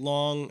has a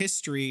long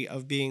history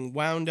of being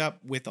wound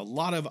up with a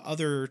lot of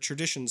other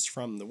traditions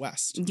from the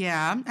West.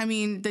 Yeah. I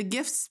mean, the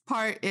gifts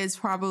part is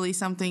probably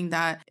something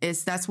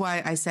that's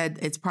why I said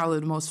it's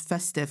probably the most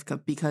festive,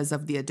 because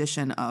of the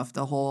addition of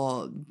the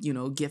whole,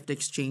 gift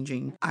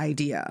exchanging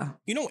idea.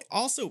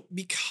 Also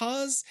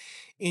because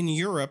in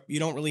Europe, you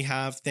don't really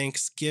have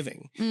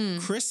Thanksgiving.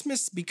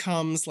 Christmas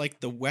becomes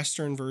like the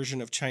Western version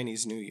of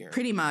Chinese New Year.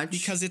 Pretty much.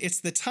 Because it's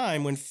the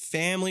time when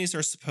families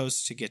are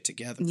supposed to get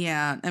together.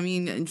 Yeah. I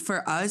mean,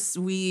 for us,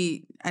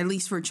 at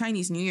least for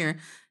Chinese New Year,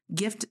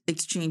 gift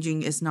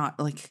exchanging is not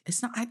like,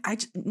 it's not,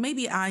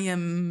 maybe I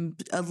am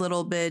a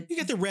little bit. You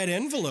get the red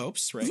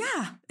envelopes, right?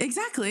 Yeah,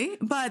 exactly.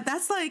 But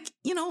that's like,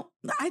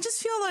 I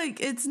just feel like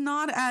it's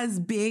not as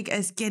big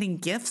as getting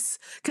gifts,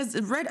 because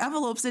red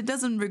envelopes, it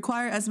doesn't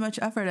require as much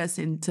effort as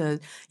you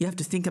have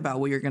to think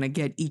about what you're going to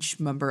get each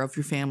member of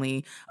your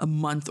family a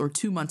month or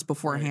 2 months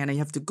beforehand. Right. And you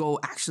have to go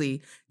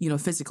actually,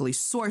 physically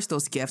source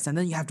those gifts, and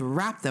then you have to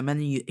wrap them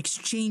and then you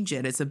exchange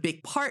it. It's a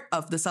big part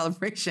of the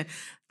celebration.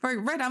 For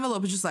red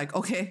envelope, it's just like,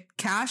 okay,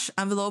 cash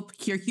envelope,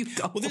 here you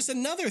go. Well, there's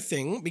another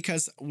thing,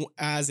 because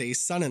as a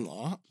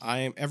son-in-law,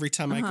 every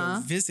time I go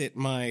visit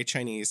my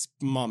Chinese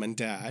mom and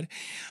dad,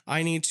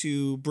 I need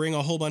to bring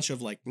a whole bunch of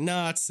like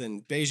nuts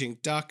and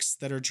Beijing ducks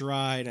that are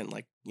dried and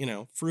like,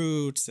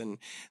 fruits and,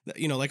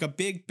 like a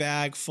big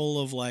bag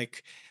full of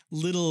like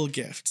little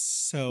gifts.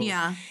 So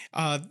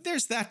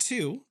there's that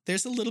too.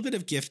 There's a little bit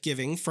of gift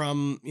giving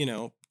from,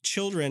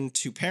 children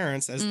to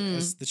parents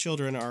as the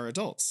children are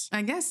adults.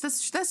 I guess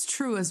that's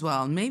true as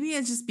well. Maybe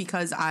it's just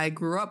because I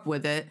grew up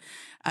with it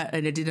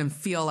and it didn't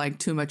feel like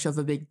too much of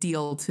a big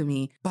deal to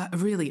me. But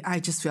really, I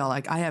just feel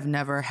like I have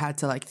never had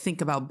to like think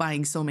about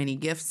buying so many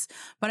gifts.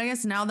 But I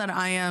guess now that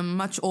I am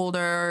much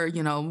older,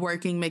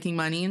 working, making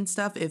money and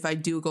stuff, if I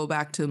do go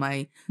back to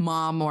my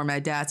mom or my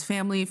dad's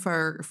family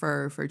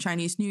for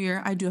Chinese New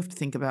Year, I do have to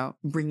think about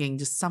bringing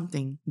just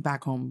something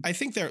back home. I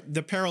think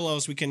the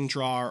parallels we can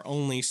draw are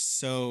only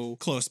so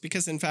close,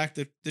 because in fact,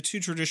 the two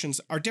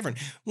traditions are different.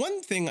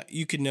 One thing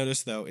you could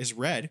notice though is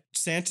red.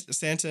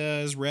 Santa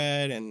is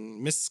red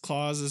and Mrs.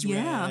 Claus is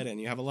red, and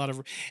you have a lot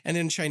of, and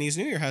then Chinese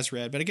New Year has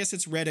red, but I guess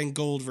it's red and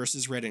gold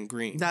versus red and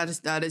green.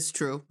 That is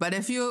true. But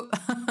if you,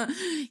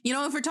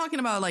 if we're talking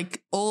about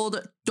like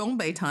old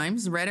Dongbei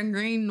times, red and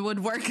green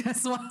would work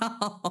as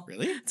well.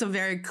 Really? It's a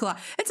very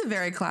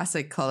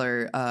classic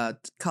color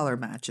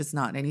match. It's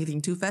not anything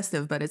too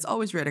festive, but it's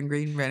always red and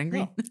green.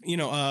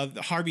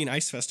 The Harbin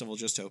Ice Festival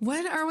just opened.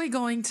 When are we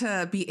going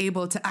to be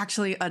able to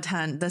actually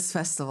attend this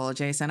festival,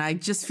 Jason? I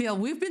just feel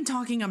we've been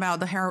talking about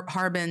the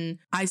Harbin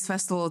Ice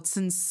Festival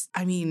since,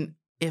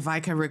 if I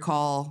can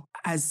recall,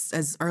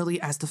 as early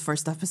as the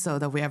first episode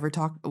that we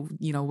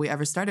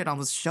ever started on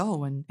this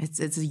show, and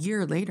it's a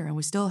year later and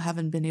we still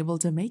haven't been able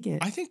to make it.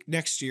 I think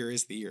next year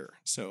is the year.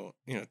 So,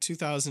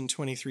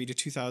 2023 to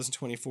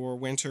 2024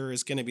 winter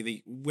is going to be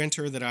the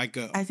winter that I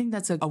go. I think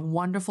that's a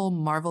wonderful,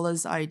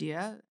 marvelous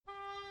idea.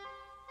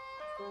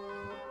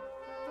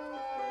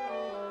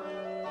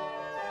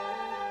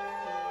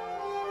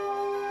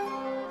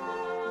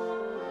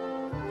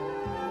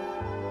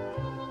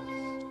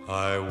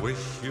 I wish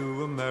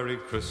you a Merry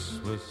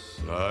Christmas.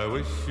 I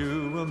wish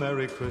you a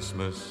Merry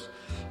Christmas.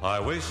 I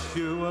wish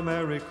you a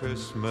Merry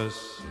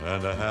Christmas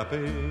and a Happy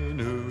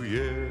New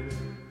Year.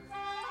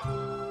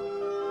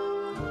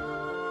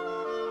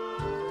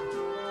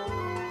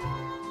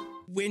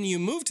 When you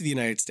moved to the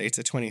United States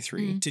at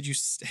 23, did you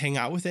hang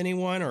out with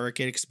anyone or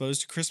get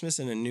exposed to Christmas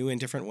in a new and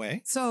different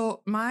way?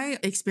 So my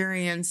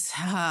experience,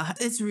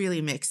 it's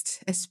really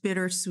mixed. It's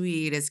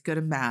bittersweet. It's good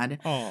and bad.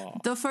 Oh,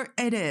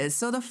 It is.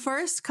 So the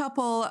first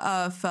couple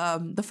of,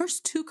 the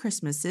first two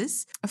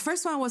Christmases, the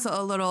first one was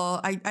a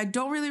little, I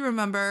don't really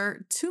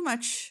remember too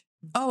much.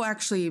 Oh,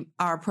 actually,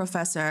 our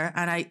professor,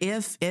 and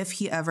if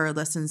he ever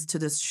listens to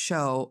this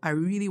show, I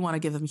really want to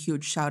give him a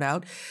huge shout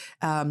out.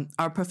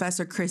 Our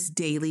professor, Chris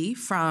Daly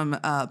from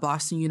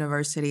Boston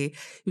University,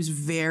 he was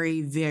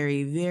very,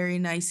 very, very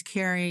nice,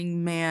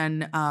 caring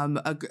man,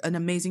 an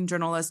amazing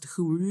journalist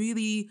who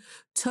really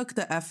took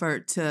the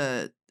effort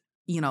to,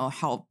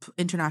 help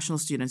international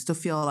students to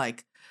feel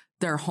like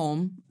they're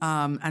home,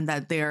 and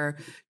that they're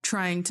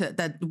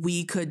that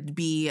we could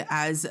be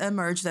as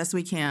immersed as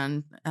we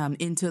can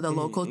into the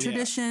local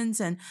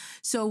traditions. And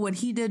so what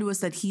he did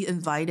was that he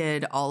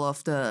invited all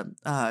of the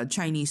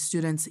Chinese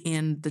students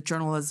in the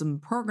journalism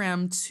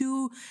program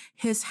to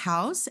his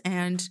house.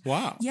 And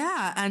wow.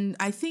 Yeah. And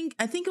I think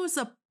it was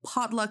a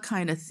potluck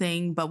kind of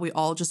thing, but we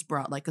all just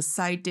brought like a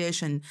side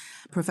dish, and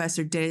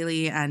Professor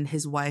Daly and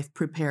his wife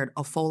prepared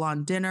a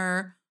full-on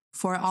dinner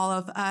for all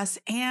of us.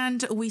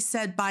 And we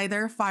sat by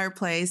their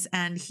fireplace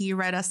and he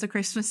read us the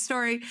Christmas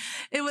story.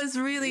 It was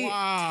really,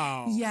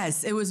 wow.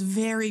 Yes, it was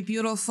very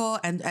beautiful.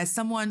 And as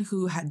someone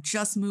who had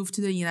just moved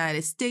to the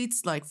United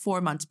States, like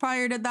 4 months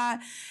prior to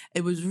that,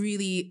 it was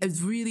really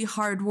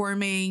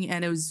heartwarming.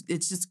 And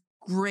it's just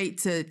great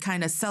to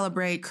kind of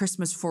celebrate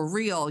Christmas for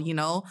real,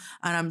 and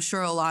I'm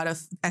sure a lot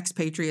of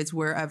expatriates,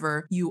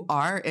 wherever you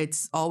are,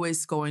 it's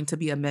always going to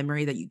be a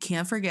memory that you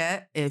can't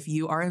forget if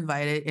you are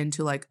invited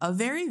into like a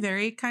very,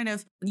 very kind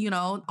of,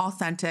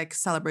 authentic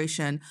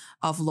celebration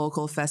of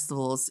local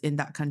festivals in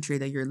that country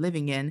that you're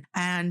living in.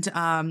 And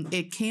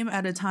it came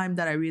at a time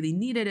that I really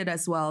needed it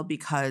as well,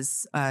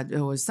 because it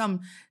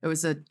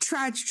was a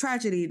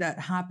tragedy that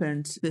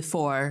happened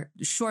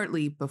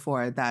shortly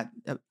before that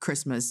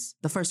Christmas,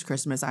 the first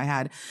Christmas I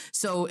had.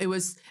 So it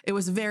was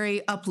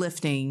very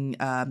uplifting.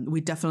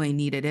 We definitely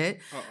needed it.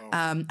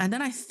 And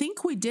then I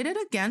think we did it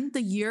again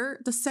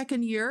the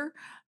second year.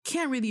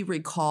 Can't really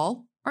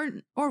recall.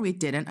 Or we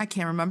didn't. I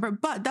can't remember.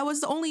 But that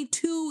was the only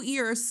 2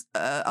 years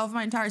of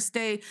my entire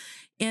stay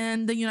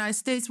in the United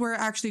States where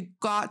I actually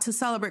got to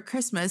celebrate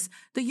Christmas.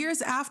 The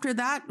years after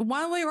that,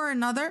 one way or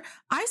another,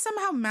 I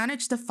somehow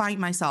managed to find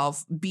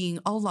myself being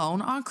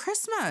alone on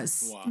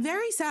Christmas. Wow.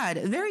 Very sad.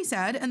 Very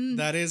sad. And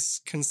that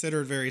is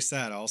considered very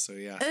sad also,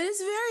 yeah. It is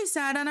very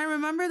sad. And I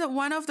remember that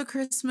one of the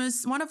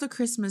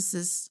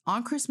Christmases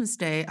on Christmas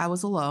Day, I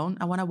was alone.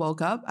 And when I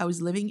woke up, I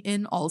was living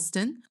in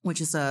Alston,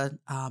 which is a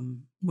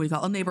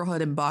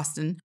neighborhood in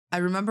Boston. I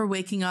remember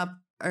waking up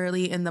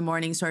early in the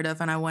morning sort of,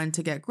 and I went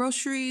to get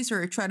groceries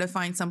or try to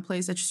find some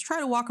place. I just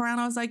try to walk around.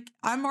 I was like,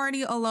 I'm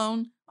already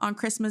alone on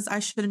Christmas. I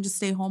shouldn't just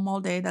stay home all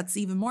day. That's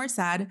even more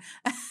sad.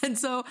 And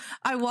so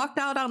I walked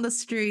out on the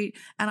street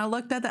and I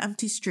looked at the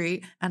empty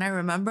street and I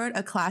remembered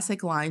a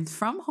classic line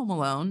from Home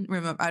Alone.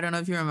 I don't know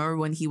if you remember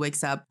when he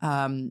wakes up.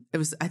 I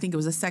think it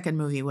was the second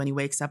movie when he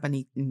wakes up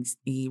and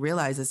he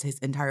realizes his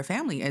entire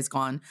family is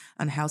gone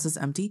and the house is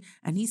empty.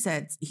 And he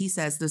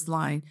says this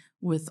line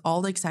with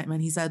all the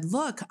excitement. He said,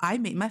 "Look, I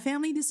made my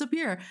family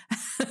disappear."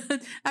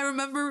 I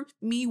remember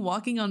me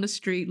walking on the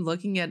street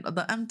looking at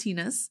the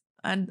emptiness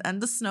and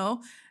the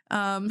snow.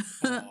 And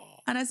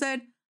I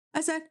said,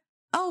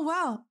 "Oh,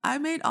 wow, I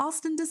made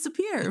Alston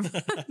disappear."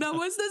 That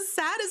was the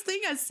saddest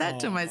thing I said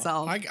to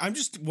myself. I'm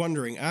just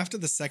wondering, after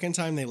the second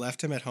time they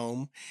left him at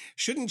home,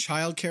 shouldn't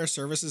childcare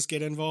services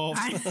get involved?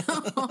 I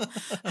know.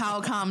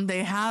 How come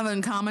they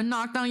haven't come and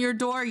knocked on your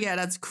door yet?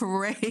 That's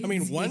crazy. I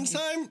mean, one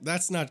time,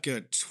 that's not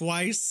good.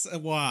 Twice,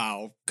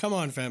 wow. Come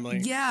on,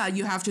 family. Yeah,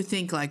 you have to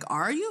think like,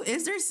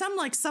 is there some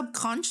like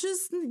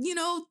subconscious,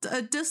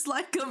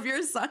 dislike of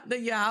your son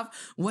that you have?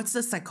 What's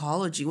the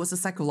psychology? What's the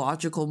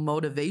psychological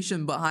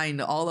motivation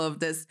behind all of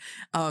this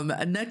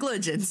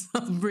negligence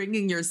of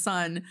bringing your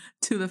son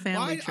to the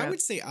family trip? I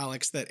would say,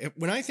 Alex, that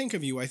when I think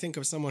of you, I think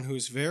of someone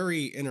who's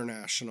very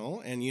international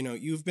and,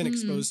 you've been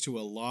exposed to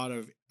a lot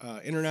of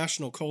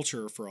international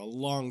culture for a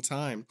long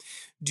time.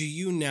 Do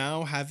you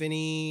now have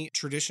any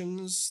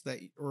traditions that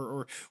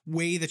or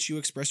way that you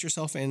express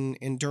yourself in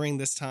during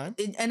this time?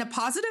 In a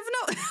positive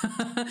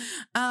note,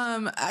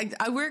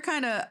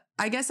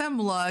 I guess I'm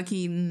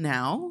lucky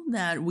now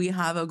that we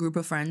have a group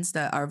of friends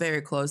that are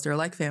very close. They're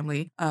like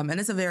family. And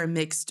it's a very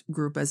mixed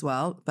group as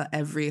well. But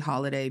every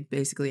holiday,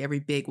 basically every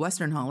big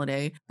Western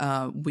holiday,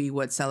 we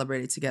would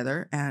celebrate it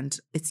together. And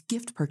it's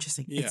gift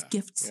purchasing. Yeah, it's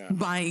gifts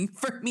buying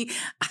for me.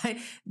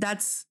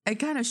 It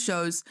kind of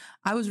shows.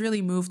 I was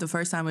really moved the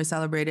first time we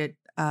celebrated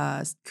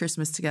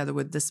Christmas together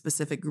with this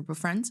specific group of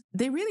friends.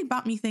 They really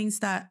bought me things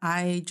that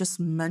I just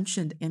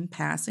mentioned in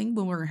passing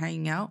when we were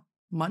hanging out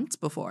months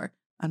before.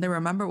 And they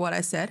remember what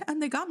I said,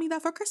 and they got me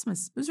that for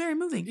Christmas. It was very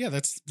moving. Yeah,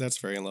 that's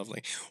very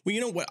lovely.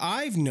 Well, what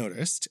I've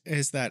noticed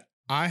is that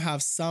I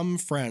have some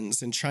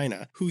friends in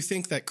China who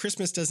think that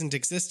Christmas doesn't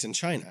exist in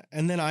China.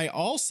 And then I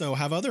also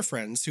have other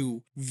friends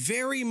who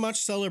very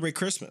much celebrate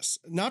Christmas,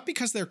 not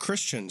because they're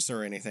Christians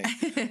or anything,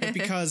 but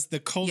because the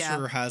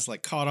culture has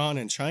like caught on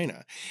in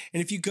China.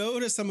 And if you go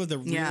to some of the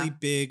really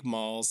big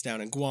malls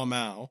down in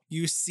Guamao,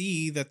 you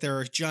see that there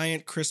are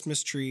giant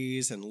Christmas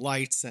trees and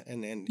lights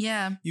and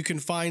you can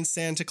find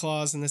Santa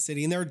Claus in the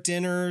city, and there are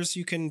dinners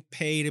you can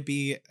pay to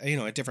be,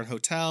 at different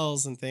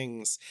hotels and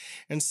things.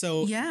 And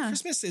so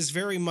Christmas is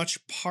very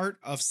much part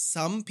of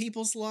some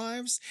people's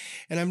lives.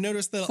 And I've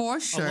noticed that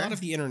a lot of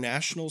the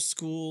international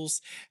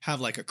schools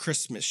have like a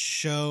Christmas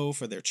show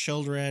for their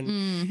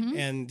children.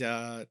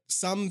 And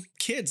some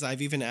kids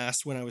I've even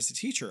asked when I was a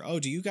teacher,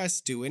 do you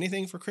guys do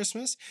anything for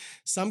Christmas?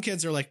 Some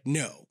kids are like,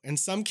 no. And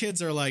some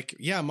kids are like,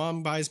 yeah,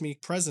 mom buys me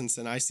presents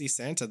and I see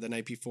Santa the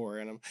night before.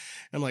 And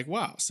I'm like,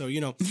 wow. So,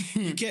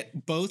 you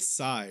get both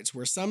sides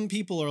where some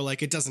people are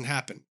like, it doesn't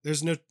happen.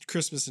 There's no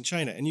Christmas in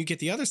China. And you get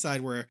the other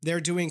side where they're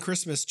doing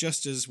Christmas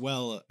just as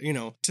well,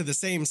 to the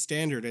same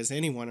standard as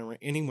anyone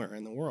anywhere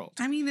in the world.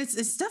 I mean,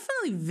 it's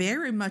definitely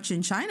very much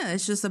in China.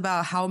 It's just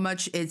about how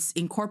much it's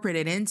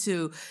incorporated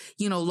into,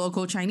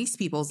 local Chinese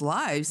people's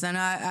lives. And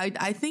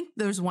I think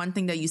there's one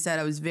thing that you said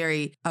that was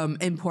very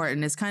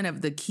important. It's kind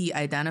of the key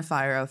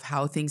identifier of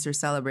how things are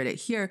celebrated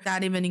here.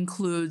 That even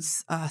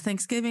includes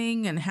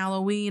Thanksgiving and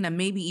Halloween and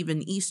maybe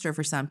even Easter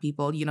for some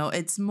people.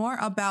 It's more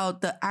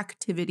about the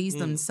activities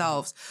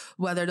themselves,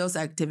 whether those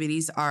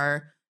activities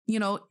are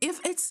if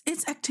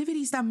it's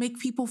activities that make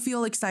people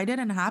feel excited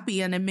and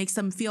happy and it makes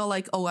them feel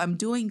like, I'm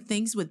doing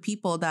things with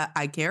people that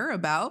I care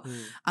about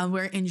and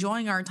we're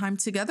enjoying our time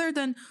together,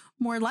 then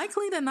more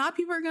likely than not,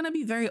 people are going to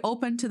be very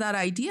open to that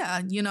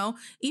idea.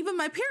 Even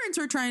my parents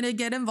were trying to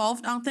get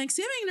involved on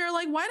Thanksgiving. They're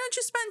like, why don't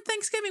you spend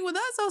Thanksgiving with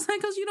us? I was like,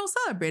 because you don't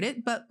celebrate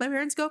it. But my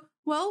parents go,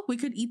 well, we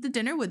could eat the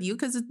dinner with you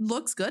because it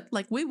looks good.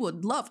 Like we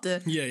would love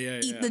to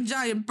eat the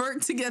giant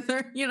bird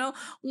together.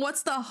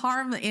 What's the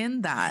harm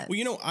in that?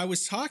 Well, I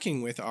was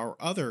talking with our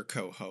other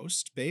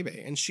co-host,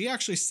 Bebe, and she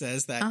actually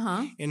says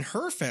that in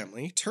her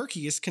family,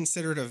 turkey is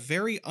considered a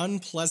very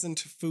unpleasant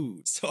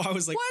food. So I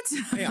was like,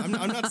 what? Hey, I'm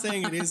not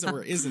saying it is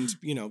or isn't,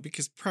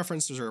 because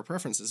preferences are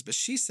preferences, but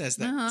she says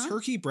that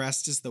turkey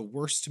breast is the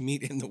worst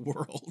meat in the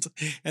world.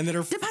 And that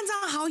depends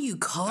on how you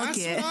cook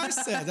it.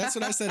 That's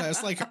what I said. I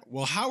was like,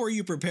 well, how are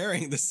you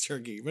preparing this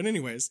turkey? But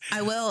anyways,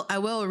 I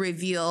will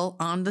reveal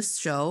on the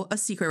show a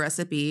secret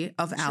recipe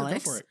of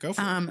Alex. Go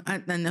for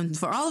it. And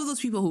for all of those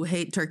people who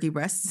hate turkey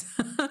breasts,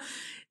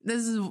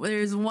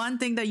 there's one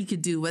thing that you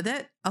could do with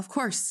it. Of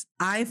course,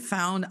 I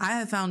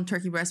have found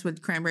turkey breast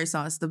with cranberry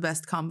sauce the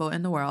best combo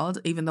in the world,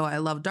 even though I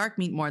love dark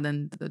meat more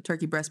than the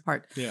turkey breast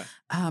part. Yeah.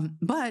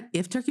 But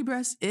if turkey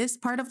breast is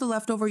part of the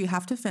leftover, you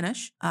have to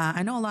finish.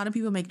 I know a lot of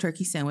people make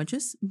turkey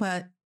sandwiches,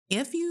 but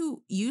if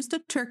you use the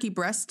turkey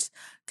breast,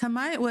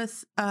 combine it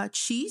with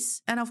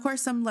cheese and of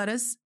course some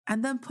lettuce,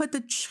 and then put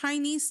the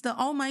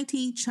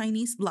almighty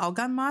Chinese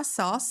laoganma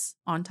sauce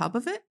on top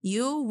of it,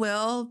 you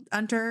will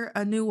enter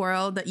a new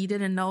world that you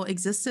didn't know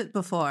existed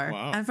before.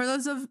 Wow. And for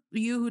those of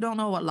you who don't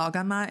know what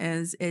laoganma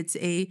is, it's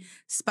a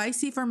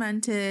spicy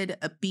fermented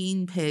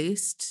bean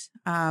paste,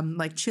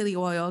 like chili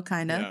oil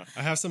kind of. Yeah,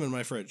 I have some in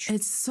my fridge.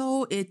 It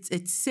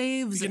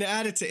saves you can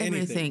add it to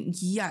anything.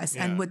 Yes,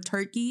 yeah. And with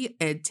turkey,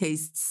 it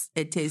tastes.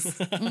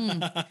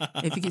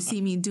 If you can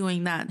see me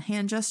doing that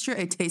hand gesture,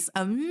 it tastes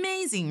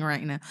amazing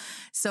right now.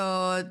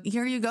 So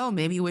here you go.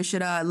 Maybe we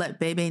should let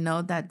Bebe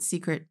know that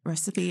secret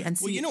recipe and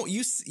see. Well,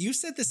 you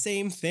said the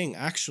same thing,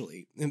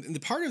 actually. And the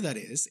part of that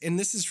is, and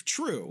this is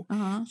true,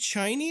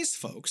 Chinese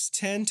folks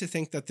tend to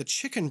think that the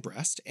chicken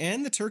breast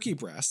and the turkey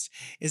breast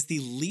is the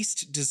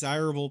least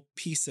desirable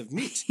piece of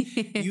meat.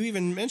 You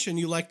even mentioned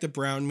you like the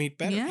brown meat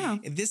better. Yeah.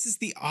 This is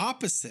the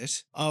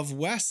opposite of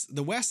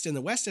the West. In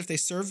the West, if they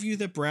serve you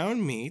the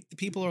brown meat, the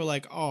people are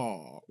like,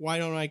 oh, why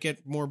don't I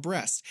get more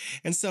breast?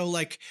 And so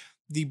like,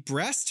 the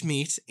breast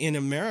meat in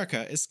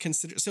America is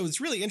considered, so it's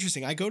really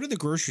interesting. I go to the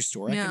grocery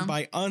store, I can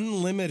buy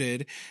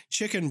unlimited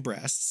chicken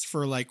breasts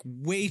for like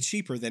way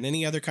cheaper than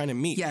any other kind of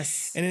meat.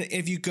 Yes. And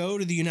if you go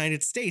to the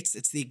United States,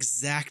 it's the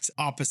exact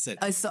opposite.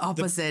 It's the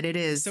opposite. It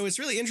is. So it's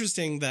really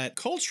interesting that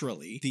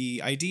culturally,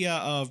 the idea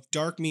of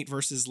dark meat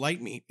versus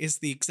light meat is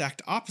the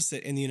exact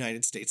opposite in the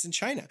United States and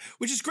China,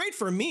 which is great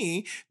for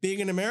me being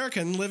an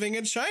American living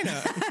in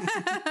China.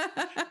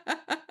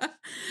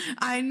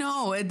 I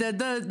know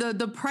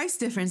the price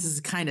difference is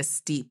kind of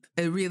steep.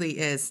 It really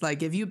is.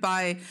 Like if you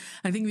buy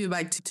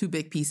two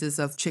big pieces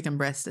of chicken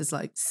breast, it's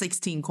like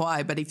 16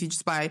 kwai. But if you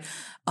just buy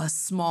a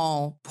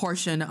small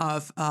portion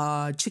of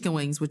chicken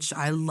wings, which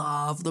I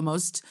love the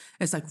most,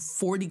 it's like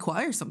 40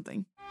 kwai or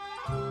something.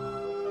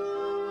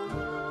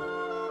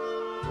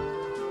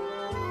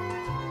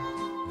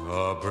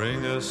 Oh,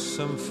 bring us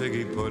some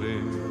figgy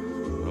pudding.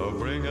 Oh,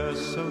 bring us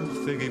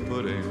some figgy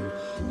pudding.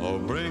 Oh,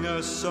 bring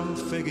us some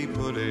figgy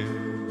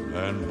pudding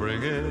and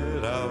bring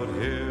it out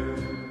here.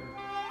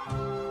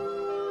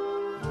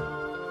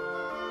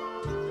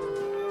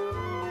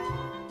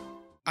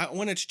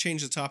 wanted to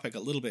change the topic a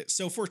little bit.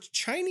 So for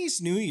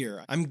Chinese New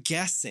Year, I'm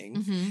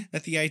guessing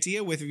that the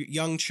idea with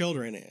young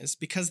children is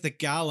because the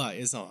gala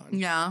is on.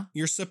 Yeah.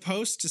 You're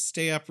supposed to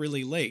stay up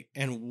really late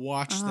and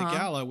watch the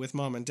gala with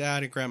mom and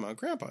dad and grandma and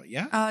grandpa.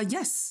 Yeah.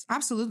 Yes,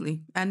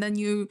 absolutely. And then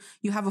you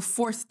have a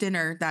fourth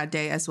dinner that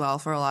day as well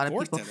for a lot of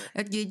people.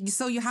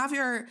 So you have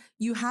your.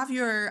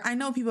 I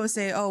know people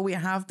say, oh, we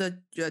have the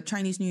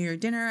Chinese New Year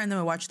dinner and then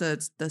we watch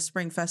the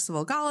Spring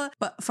Festival gala.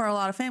 But for a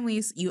lot of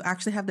families, you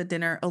actually have the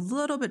dinner a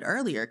little bit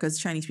earlier because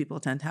Chinese people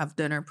tend to have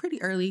dinner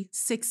pretty early,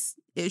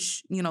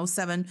 6-ish,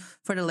 7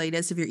 for the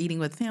latest if you're eating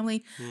with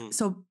family.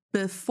 So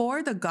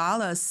before the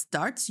gala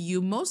starts,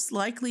 you most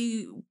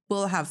likely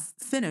will have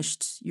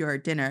finished your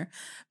dinner,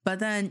 but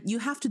then you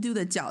have to do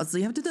the jiaozi.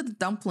 You have to do the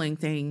dumpling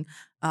thing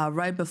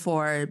right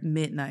before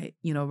midnight,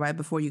 right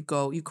before you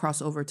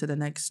cross over to the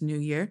next New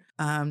Year.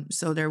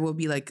 So there will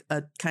be like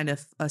a kind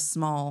of a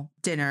small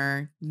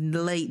dinner,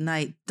 late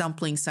night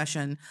dumpling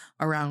session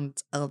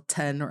around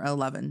 10 or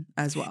 11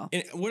 as well.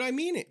 And what I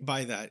mean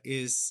by that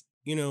is,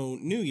 New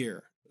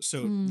Year.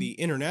 So the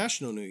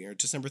International New Year,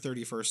 December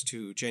 31st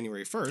to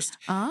January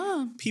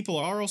 1st, people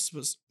are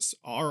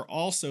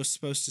also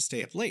supposed to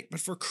stay up late. But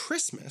for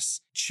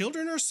Christmas,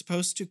 children are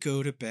supposed to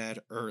go to bed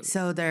early.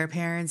 So their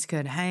parents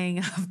could hang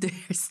up their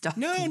stuff.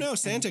 No,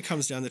 Santa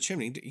comes down the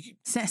chimney.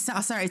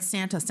 Sorry, it's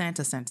Santa.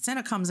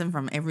 Santa comes in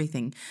from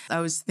everything. I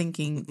was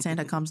thinking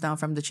Santa comes down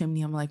from the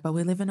chimney. I'm like, but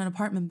we live in an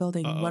apartment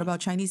building. What about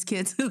Chinese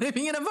kids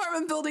living in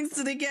apartment buildings?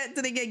 Do they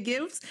get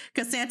gifts?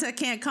 Because Santa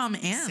can't come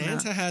in.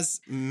 Santa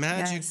has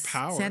magic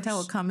powers. Santa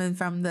will come in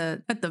from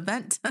the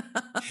vent.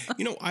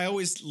 I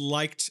always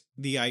liked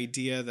the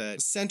idea that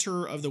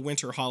center of the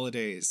winter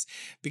holidays,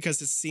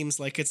 because it seems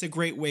like it's a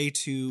great way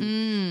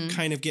to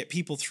kind of get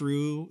people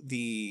through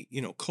the,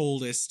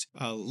 coldest,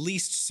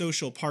 least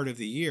social part of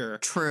the year.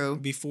 True.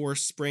 Before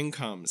spring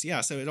comes. Yeah.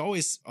 So it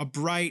always a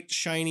bright,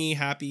 shiny,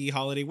 happy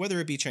holiday, whether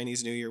it be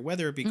Chinese New Year,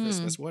 whether it be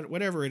Christmas,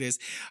 whatever it is.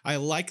 I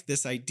like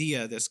this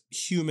idea, this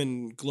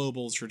human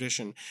global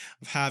tradition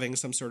of having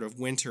some sort of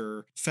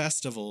winter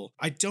festival.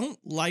 I don't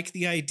like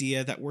the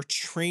idea that we're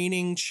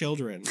training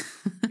children,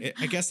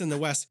 I guess in the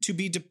West, to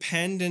be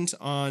dependent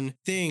on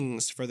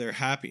things for their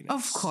happiness.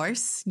 Of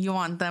course, you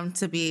want them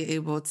to be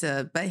able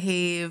to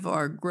behave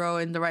or grow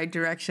in the right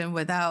direction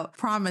without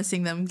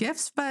promising them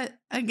gifts. But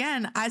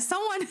again, as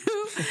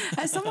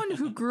someone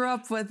who grew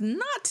up with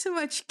not too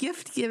much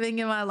gift giving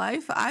in my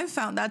life, I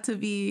found that to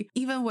be,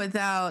 even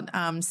without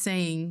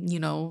saying,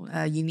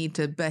 you need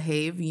to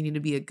behave, you need to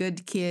be a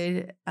good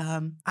kid.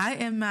 I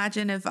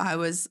imagine if I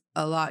was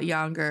a lot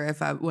younger,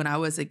 when I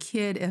was a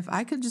kid, if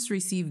I could just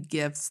receive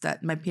gifts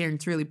that my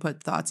parents really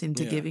put thoughts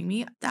into giving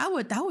me, that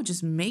would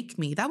just make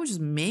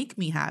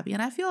me happy.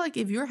 And I feel like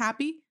if you're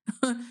happy,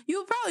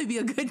 you'll probably be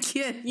a good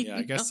kid.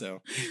 I guess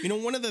so.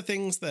 One of the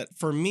things that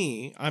for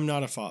me, I'm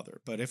not a father,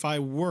 but if I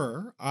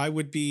were, I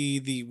would be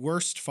the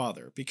worst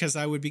father because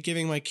I would be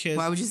giving my kids.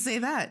 Why would you say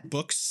that?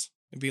 Books.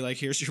 And be like,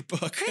 here's your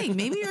book. Hey,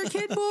 maybe your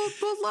kid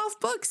will love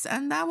books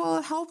and that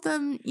will help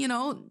them,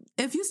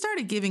 if you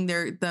started giving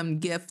them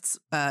gifts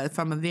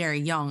from a very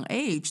young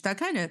age, that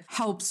kind of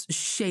helps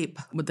shape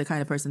what the kind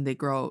of person they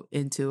grow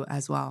into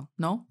as well.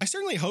 No? I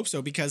certainly hope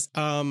so, because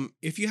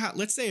if you have,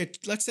 let's say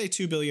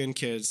 2 billion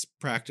kids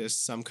practice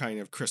some kind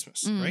of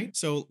Christmas, right?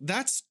 So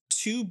that's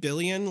 2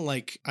 billion,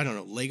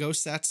 Lego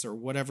sets or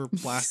whatever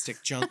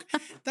plastic junk.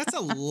 That's a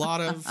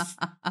lot of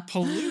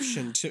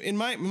pollution. In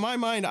my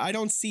mind, I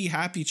don't see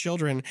happy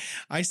children.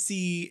 I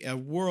see a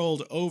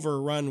world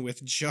overrun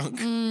with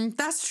junk.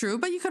 That's true,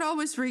 but you could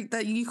always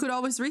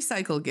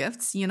recycle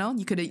gifts.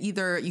 You could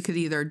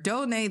either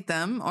donate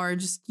them or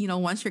just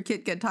once your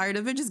kid get tired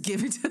of it, just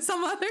give it to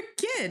some other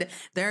kid.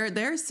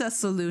 There's a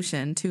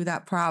solution to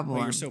that problem.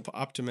 Well, you're so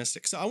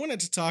optimistic. So I wanted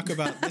to talk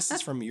about this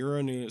is from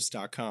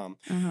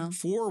Euronews.com.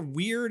 4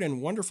 weird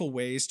and wonderful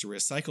ways to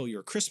recycle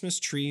your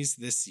Christmas trees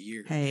this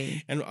year.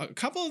 Hey. And a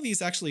couple of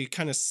these actually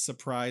kind of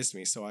surprised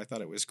me, so I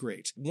thought it was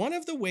great. One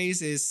of the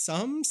ways is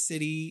some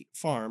city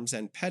farms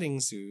and petting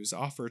zoos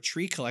offer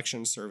tree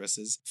collection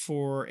services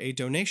for a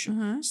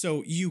donation.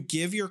 So you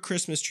give your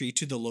Christmas tree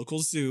to the local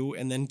zoo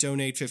and then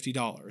donate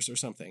 $50 or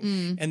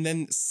something. And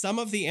then some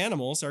of the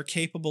animals are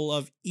capable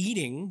of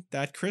eating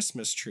that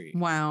Christmas tree.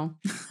 Wow.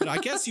 But I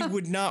guess you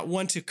would not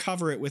want to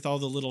cover it with all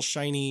the little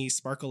shiny,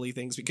 sparkly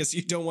things because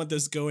you don't want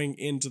those going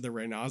into the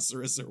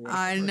rhinoceros or whatever.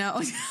 I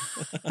know.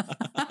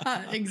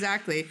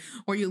 Exactly.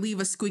 Or you leave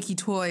a squeaky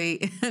toy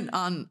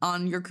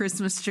on your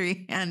Christmas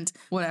tree and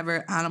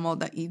whatever animal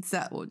that eats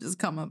that will just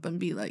come up and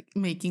be like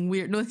making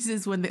weird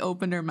noises when they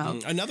open their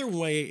mouth. Another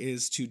way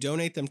is to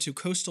donate them to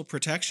coastal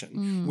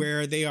protection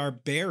where they are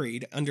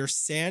buried under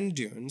sand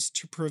dunes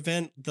to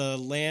prevent the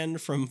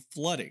land from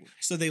flooding.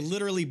 So they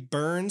literally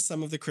burn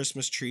some of the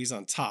Christmas trees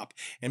on top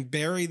and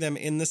bury them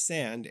in the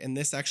sand. And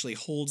this actually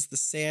holds the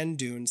sand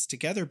dunes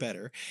together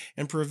better better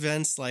and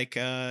prevents like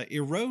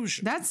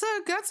erosion. That's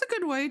a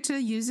good way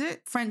to use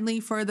it. Friendly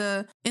for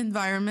the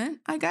environment,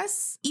 I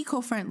guess.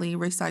 Eco-friendly,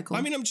 recycle.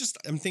 I mean,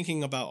 I'm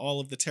thinking about all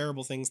of the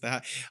terrible things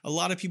that a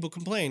lot of people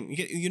complain.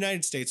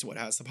 United States, what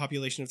has a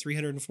population of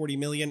 340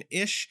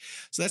 million-ish.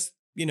 So that's,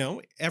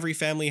 every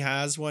family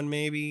has one,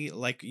 maybe.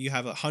 Like you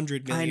have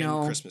 100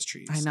 million Christmas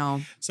trees. I know.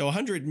 So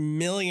 100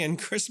 million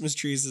Christmas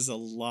trees is a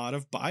lot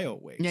of bio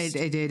waste.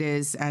 It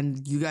is.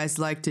 And you guys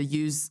like to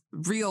use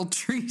real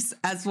trees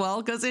as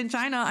well. Because in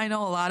China, I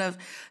know a lot of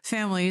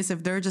families,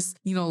 if they're just,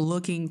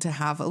 looking to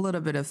have a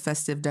little bit of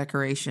festive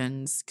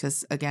decorations,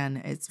 because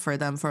again, it's for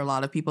a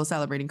lot of people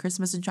celebrating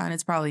Christmas in China,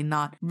 it's probably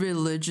not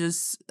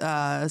religious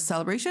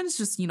celebration. It's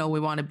just, we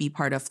want to be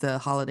part of the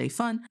holiday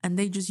fun. And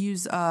they just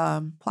use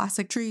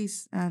plastic trees.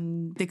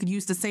 And they could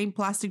use the same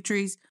plastic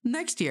trees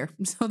next year.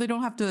 So they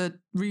don't have to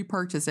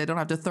repurchase it. Don't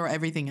have to throw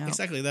everything out.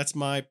 Exactly. That's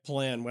my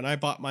plan. When I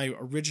bought my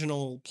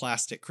original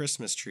plastic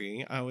Christmas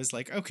tree, I was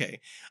like, okay,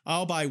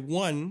 I'll buy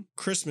one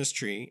Christmas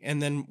tree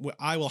and then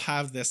I will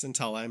have this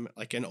until I'm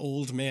like an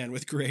old man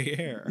with gray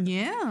hair.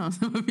 Yeah.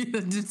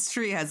 This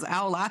tree has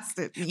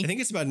outlasted me. I think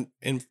it's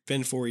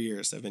been 4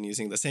 years I've been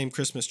using the same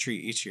Christmas tree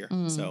each year.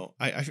 So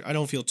I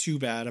don't feel too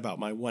bad about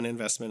my one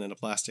investment in a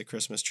plastic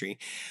Christmas tree.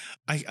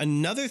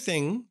 Another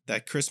thing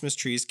that Christmas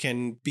trees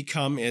can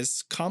become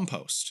is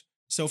compost.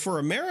 So for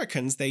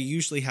Americans, they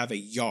usually have a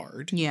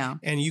yard. Yeah.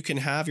 And you can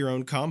have your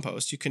own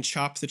compost. You can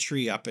chop the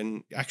tree up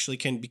and actually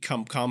can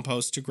become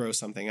compost to grow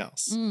something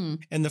else.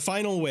 And the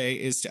final way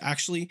is to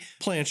actually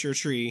plant your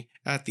tree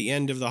at the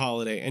end of the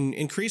holiday. And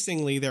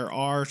increasingly, there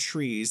are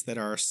trees that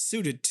are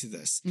suited to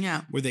this.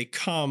 Yeah. Where they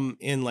come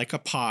in like a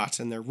pot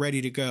and they're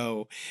ready to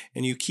go.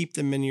 And you keep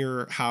them in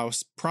your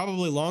house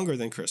probably longer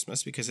than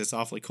Christmas because it's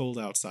awfully cold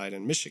outside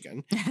in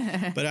Michigan.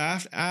 But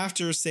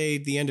after, say,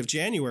 the end of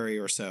January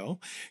or so,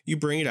 you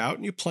bring it out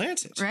and you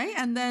plant it. Right.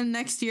 And then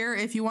next year,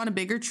 if you want a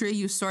bigger tree,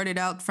 you sort it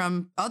out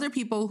from other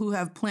people who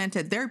have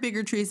planted their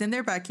bigger trees in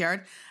their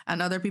backyard,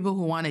 and other people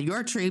who wanted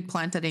your tree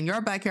planted in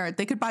your backyard,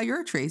 they could buy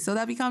your tree. So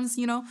that becomes,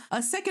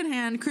 a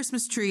secondhand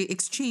Christmas tree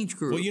exchange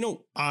group.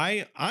 Well,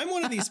 I'm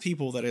one of these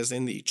people that is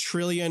in the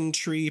trillion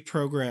tree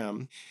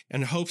program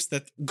and hopes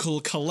that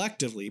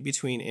collectively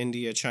between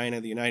India,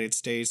 China, the United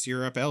States,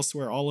 Europe,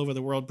 elsewhere, all over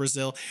the world,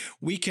 Brazil,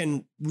 we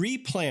can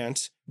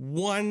replant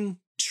 1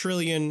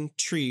 trillion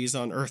trees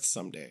on Earth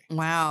someday.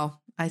 Wow.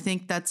 I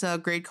think that's a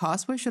great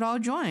cause. We should all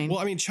join. Well,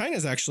 I mean, China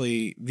is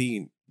actually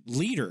the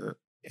leader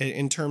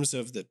in terms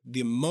of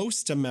the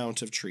most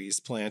amount of trees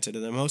planted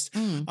and the most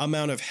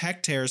amount of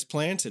hectares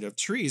planted of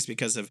trees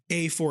because of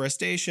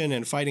afforestation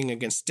and fighting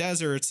against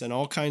deserts and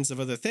all kinds of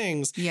other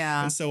things.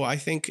 Yeah. And so I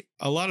think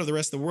a lot of the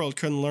rest of the world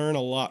can learn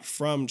a lot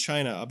from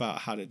China about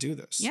how to do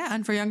this. Yeah.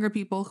 And for younger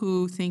people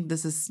who think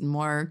this is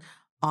more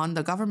on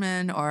the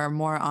government or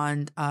more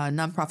on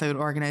nonprofit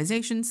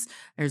organizations,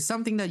 there's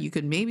something that you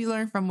could maybe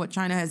learn from what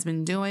China has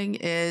been doing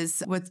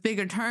is, with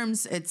bigger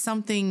terms, it's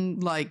something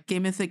like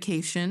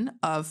gamification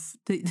of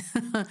the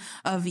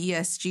of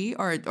ESG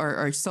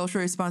or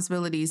social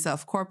responsibilities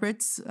of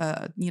corporates,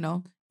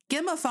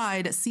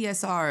 gamified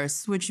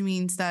CSRs, which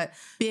means that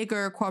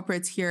bigger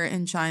corporates here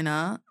in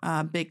China,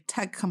 big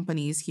tech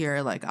companies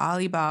here like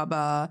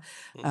Alibaba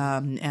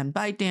and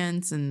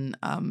ByteDance and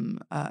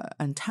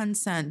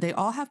Tencent, they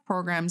all have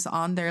programs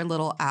on their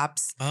little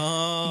apps.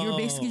 Oh. You're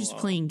basically just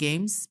playing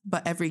games,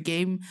 but every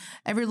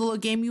little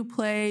game you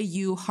play,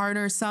 you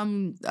garner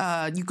some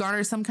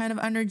kind of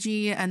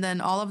energy, and then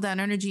all of that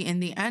energy in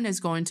the end is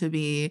going to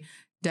be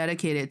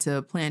dedicated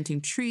to planting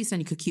trees, and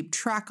you could keep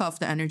track of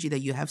the energy that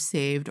you have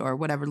saved or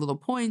whatever little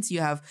points you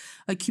have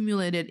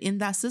accumulated in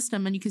that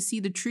system, and you can see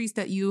the trees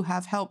that you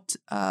have helped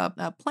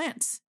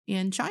plant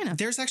in China.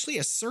 There's actually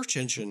a search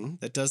engine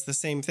that does the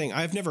same thing.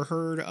 I've never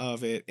heard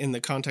of it in the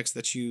context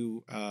that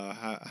you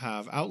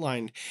have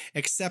outlined,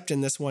 except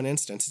in this one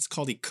instance. It's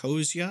called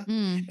Ecosia.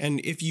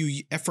 And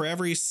for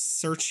every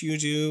search you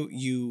do,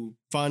 you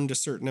fund a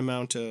certain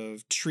amount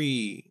of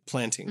tree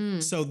planting.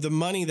 So the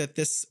money that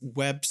this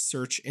web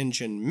search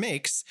engine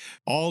makes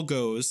all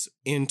goes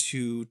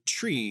into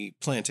tree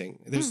planting.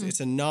 It's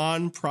a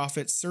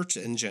non-profit search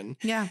engine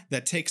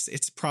that takes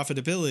its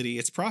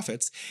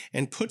profits,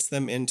 and puts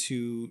them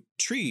into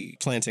tree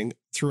planting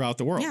throughout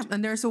the world. Yeah,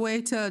 and there's a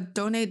way to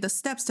donate the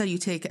steps that you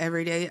take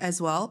every day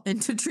as well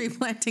into tree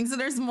planting. So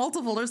there's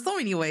so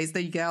many ways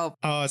that you can help.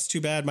 Oh, it's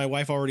too bad. My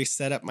wife already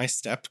set up my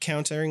step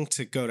counting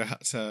to go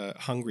to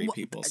hungry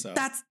people. So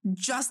that's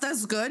just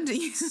as good.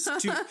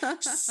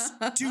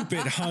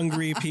 Stupid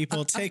hungry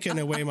people taking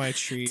away my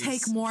trees.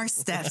 Take more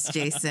steps,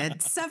 Jason.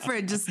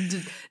 Separate. Just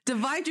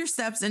divide your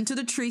steps into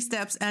the tree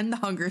steps and the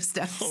hunger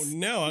steps. Oh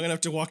no, I'm gonna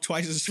have to walk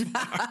twice as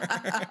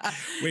far.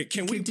 Wait,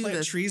 can we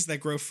plant trees that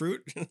grow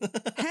fruit?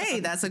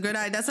 Hey, that's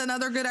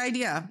another good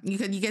idea. You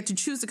get to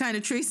choose the kind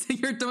of trees that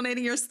you're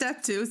donating your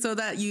step to, so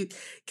that you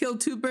kill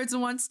 2 birds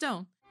in one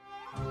stone.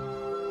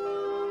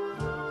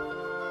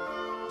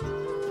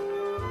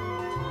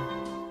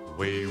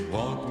 We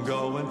won't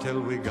go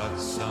until we got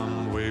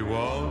some. We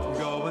won't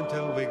go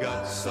until we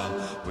got some.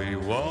 We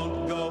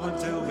won't go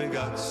until we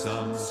got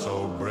some.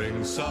 So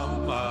bring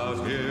some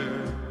out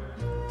here.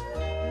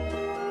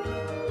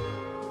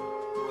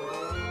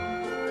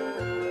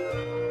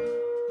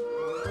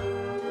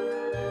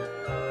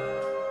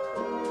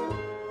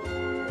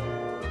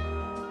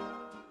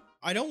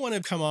 I don't want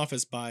to come off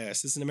as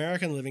biased. As an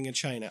American living in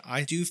China,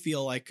 I do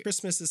feel like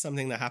Christmas is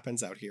something that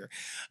happens out here.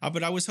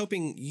 But I was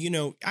hoping,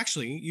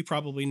 actually, you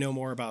probably know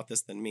more about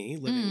this than me,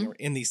 living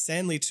in the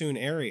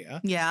Sanlitun area.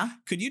 Yeah.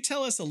 Could you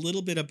tell us a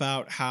little bit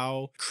about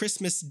how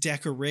Christmas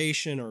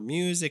decoration or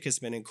music has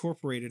been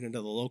incorporated into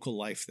the local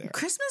life there?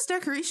 Christmas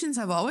decorations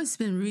have always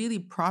been really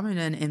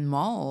prominent in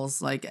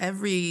malls. Like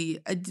every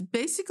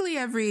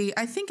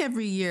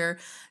year,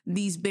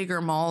 these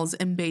bigger malls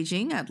in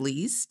Beijing, at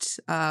least,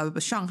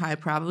 Shanghai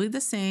probably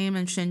the same,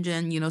 and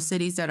Shenzhen,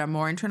 cities that are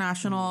more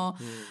international,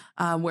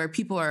 where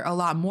people are a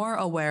lot more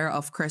aware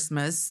of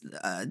Christmas,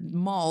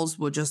 malls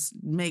will just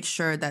make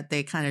sure that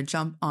they kind of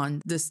jump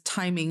on this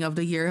timing of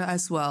the year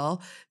as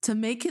well to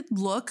make it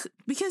look,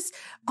 because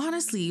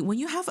honestly, when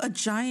you have a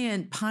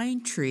giant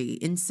pine tree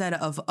instead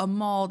of a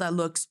mall that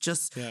looks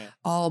just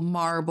all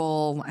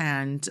marble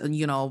and,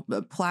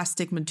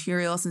 plastic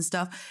materials and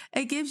stuff,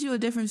 it gives you a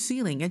different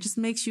feeling. It just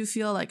makes you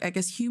feel like, I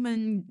guess,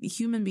 human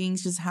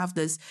beings just have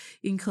this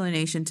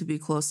inclination to be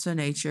close to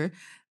nature.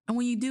 And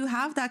when you do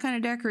have that kind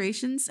of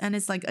decorations and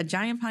it's like a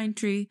giant pine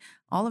tree,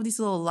 all of these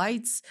little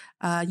lights,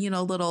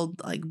 little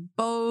like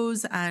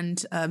bows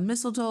and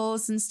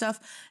mistletoes and stuff.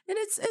 And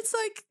it's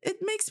like, it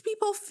makes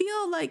people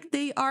feel like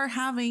they are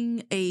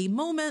having a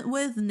moment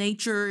with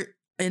nature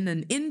in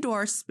an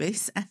indoor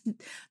space, and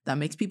that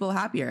makes people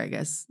happier, I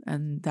guess.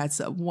 And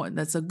that's a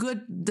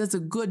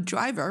good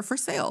driver for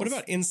sales. What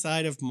about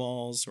inside of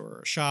malls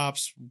or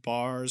shops,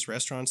 bars,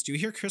 restaurants? Do you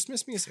hear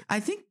Christmas music? I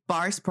think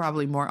bars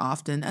probably more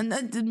often, and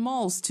the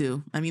malls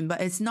too. I mean, but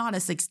it's not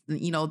as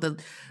the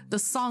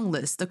song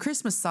list, the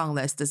Christmas song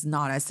list is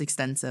not as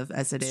extensive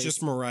as it is. It's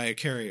just Mariah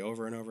Carey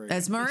over and over again.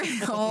 It's Mariah.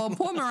 Oh,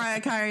 poor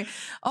Mariah Carey.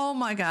 Oh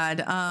my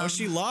God.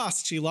 She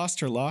lost. She lost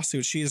her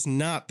lawsuit. She is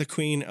not the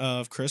queen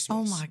of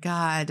Christmas. Oh my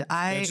God.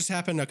 It just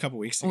happened a couple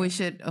weeks ago. We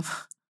should.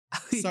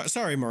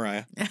 Sorry,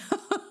 Mariah.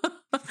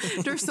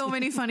 There's so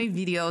many funny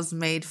videos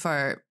made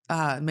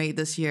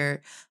this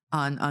year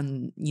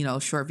on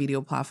short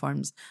video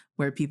platforms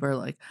where people are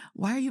like,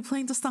 why are you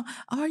playing the song?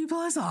 Oh, are you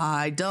playing the song?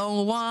 I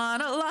don't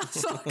want a lot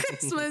for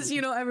Christmas.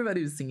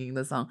 Everybody was singing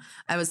the song.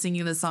 I was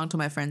singing the song to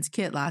my friend's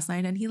kid last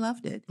night and he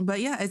loved it. But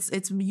yeah,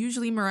 it's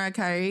usually Mariah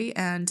Carey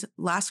and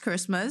Last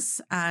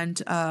Christmas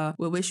and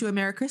We Wish You a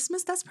Merry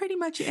Christmas. That's pretty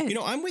much it.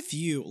 I'm with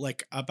you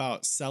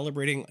about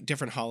celebrating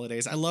different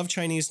holidays. I love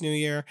Chinese New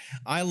Year.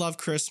 I love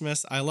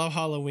Christmas. I love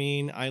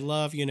Halloween. I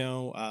love,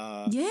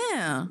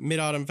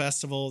 Mid-Autumn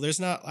Festival.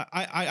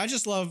 I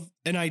just love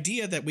an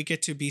idea that we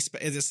get to be,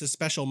 it's a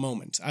special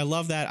moment. I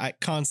love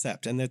that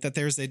concept, and that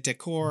there's a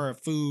decor,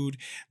 food,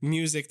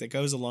 music that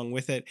goes along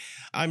with it.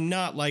 I'm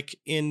not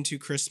into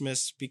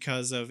Christmas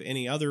because of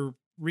any other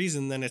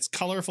reason than it's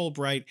colorful,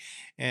 bright,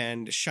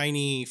 and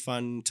shiny,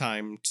 fun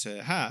time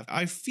to have.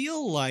 I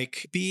feel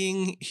like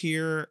being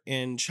here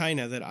in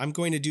China that I'm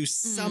going to do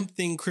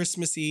something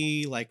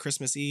Christmassy, like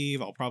Christmas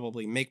Eve. I'll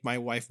probably make my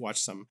wife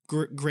watch some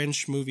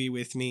Grinch movie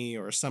with me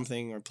or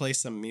something, or play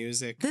some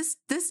music. This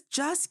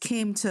just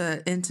came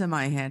into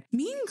my head.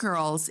 Mean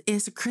Girls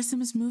is a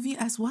Christmas movie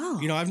as well.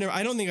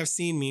 I don't think I've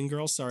seen Mean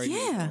Girls. Sorry,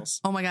 Mean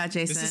Girls. Oh my God,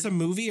 Jason. Is this a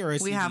movie or a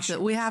TV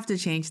show? We have to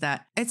change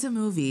that. It's a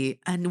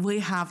movie, and we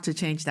have to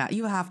change that.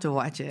 You have to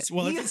watch it.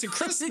 Well, if it's a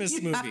Christmas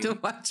movie, you have to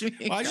watch Mean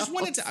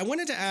Girls. I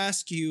wanted to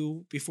ask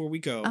you before we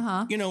go.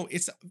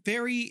 It's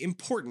very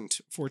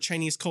important for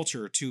Chinese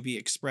culture to be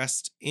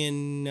expressed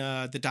in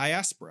the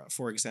diaspora.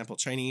 For example,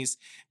 Chinese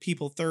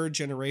people, third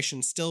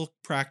generation, still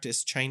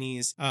practice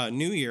Chinese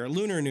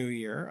Lunar New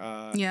Year,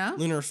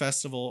 lunar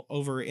festival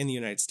over in the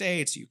United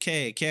States,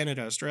 UK,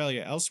 Canada,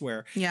 Australia,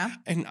 elsewhere. Yeah.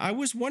 And I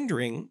was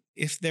wondering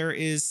if there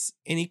is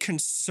any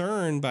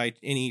concern by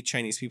any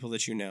Chinese people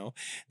that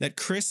that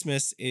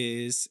Christmas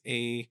is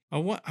I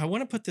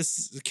want to put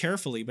this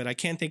carefully, but I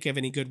can't think of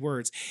any good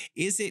words.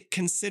 Is it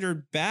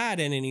considered bad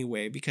in any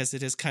way because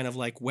it is kind of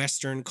like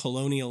Western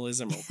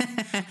colonialism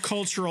or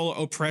cultural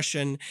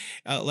oppression?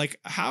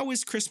 How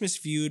is Christmas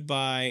viewed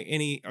by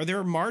are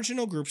there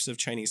marginal groups of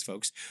Chinese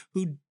folks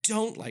who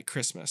don't like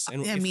Christmas?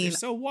 And if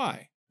so,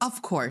 why?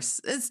 Of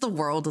course, it's the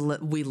world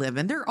we live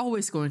in. There are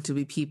always going to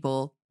be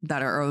people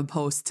that are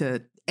opposed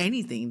to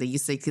anything that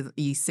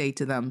you say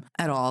to them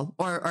at all,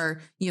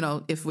 or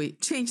if we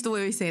change the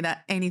way we say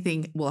that,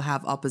 anything will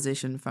have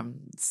opposition from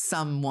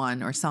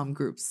someone or some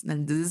groups.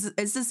 And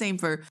it's the same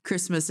for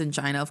Christmas in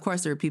China. Of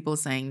course, there are people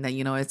saying that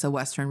it's a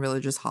Western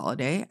religious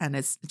holiday, and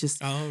it's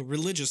just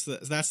religious.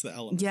 That's the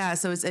element. Yeah,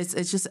 so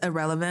it's just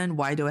irrelevant.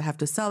 Why do I have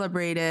to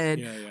celebrate it?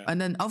 Yeah.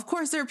 And then of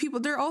course there are people.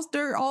 There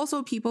are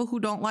also people who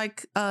don't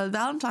like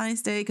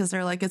Valentine's Day because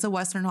they're like, it's a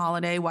Western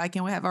holiday. Why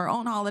can't we have our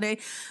own holiday?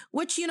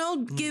 Which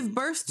give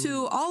birth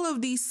to all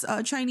of these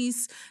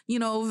Chinese,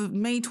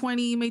 May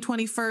 20, May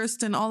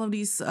 21st, and all of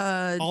these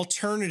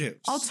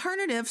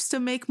alternatives to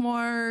make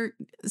more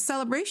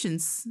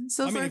celebrations.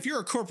 So I mean, if you're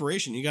a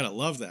corporation, you got to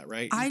love that,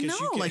 right? I know.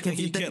 If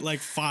you get like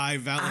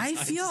 5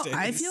 Valentine's Days.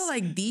 I feel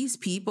like these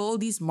people,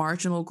 these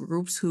marginal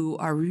groups who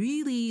are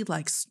really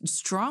like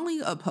strongly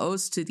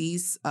opposed to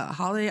these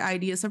holiday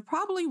ideas are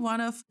probably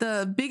one of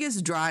the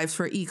biggest drives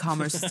for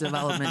e-commerce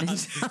development in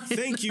China.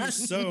 Thank you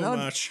so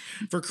much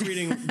for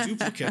creating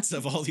duplicates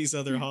of all these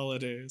other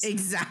holidays.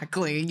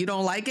 Exactly. You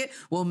don't like it?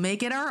 We'll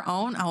make it our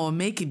own. I will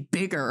make it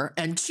bigger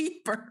and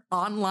cheaper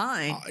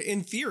online.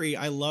 In theory,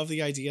 I love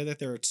the idea that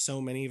there are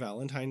so many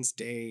Valentine's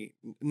Day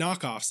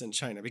knockoffs in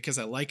China because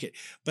I like it.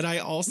 But I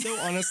also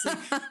honestly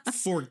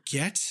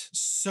forget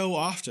so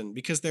often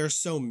because there are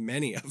so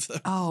many of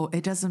them. Oh,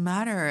 it doesn't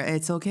matter.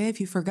 It's okay if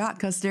you forgot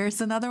because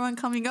there's another one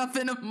coming up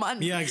in a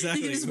month. Yeah,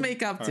 exactly. You can just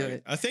make up to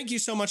it. Thank you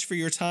so much for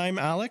your time,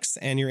 Alex,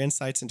 and your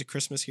insights into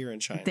Christmas here in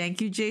China.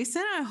 Thank you,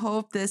 Jason. I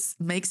hope this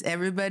makes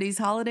everybody's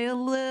holiday a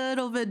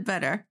little bit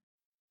better.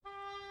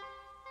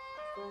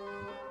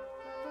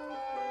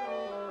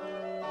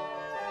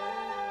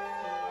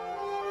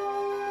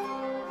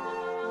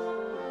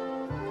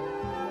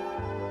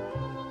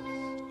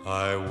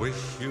 I wish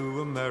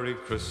you a Merry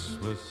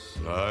Christmas.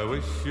 I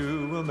wish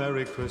you a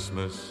Merry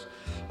Christmas.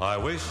 I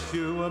wish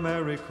you a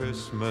Merry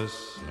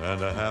Christmas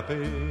and a Happy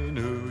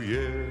New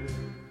Year.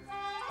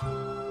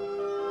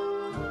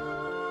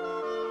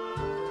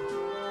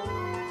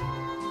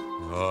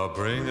 Oh,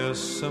 bring us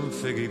some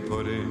figgy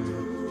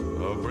pudding.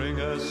 Oh,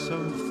 bring us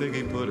some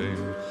figgy pudding.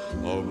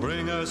 Oh,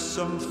 bring us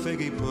some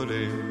figgy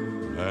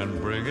pudding and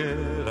bring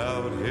it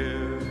out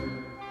here.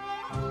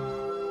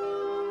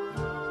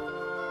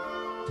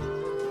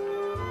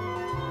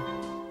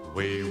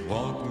 We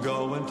won't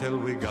go until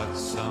we got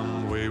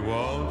some. We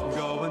won't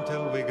go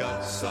until we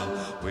got some.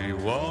 We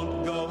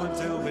won't go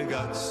until we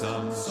got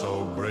some.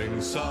 So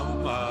bring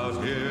some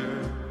out here.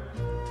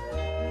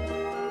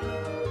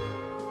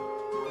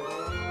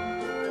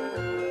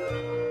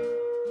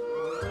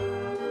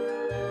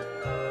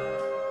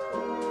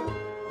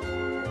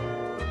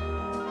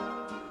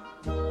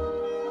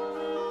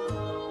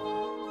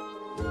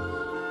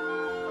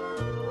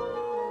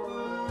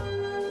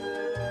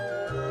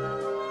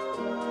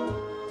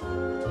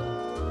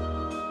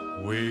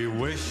 We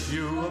wish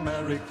you a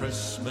Merry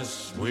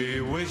Christmas. We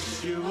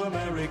wish you a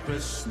Merry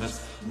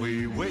Christmas.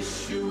 We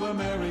wish you a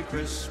Merry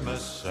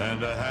Christmas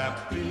and a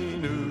Happy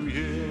New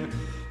Year.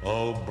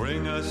 Oh,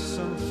 bring us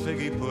some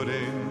figgy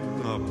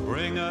pudding. Oh,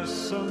 bring us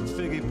some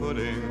figgy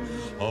pudding.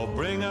 Oh,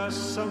 bring us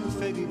some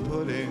figgy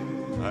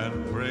pudding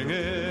and bring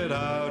it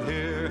out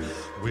here.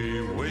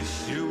 We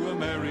wish you a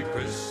Merry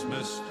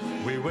Christmas.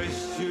 We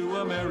wish you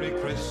a Merry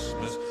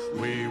Christmas.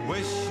 We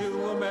wish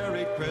you a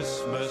Merry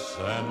Christmas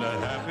and a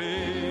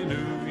Happy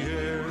New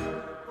Year.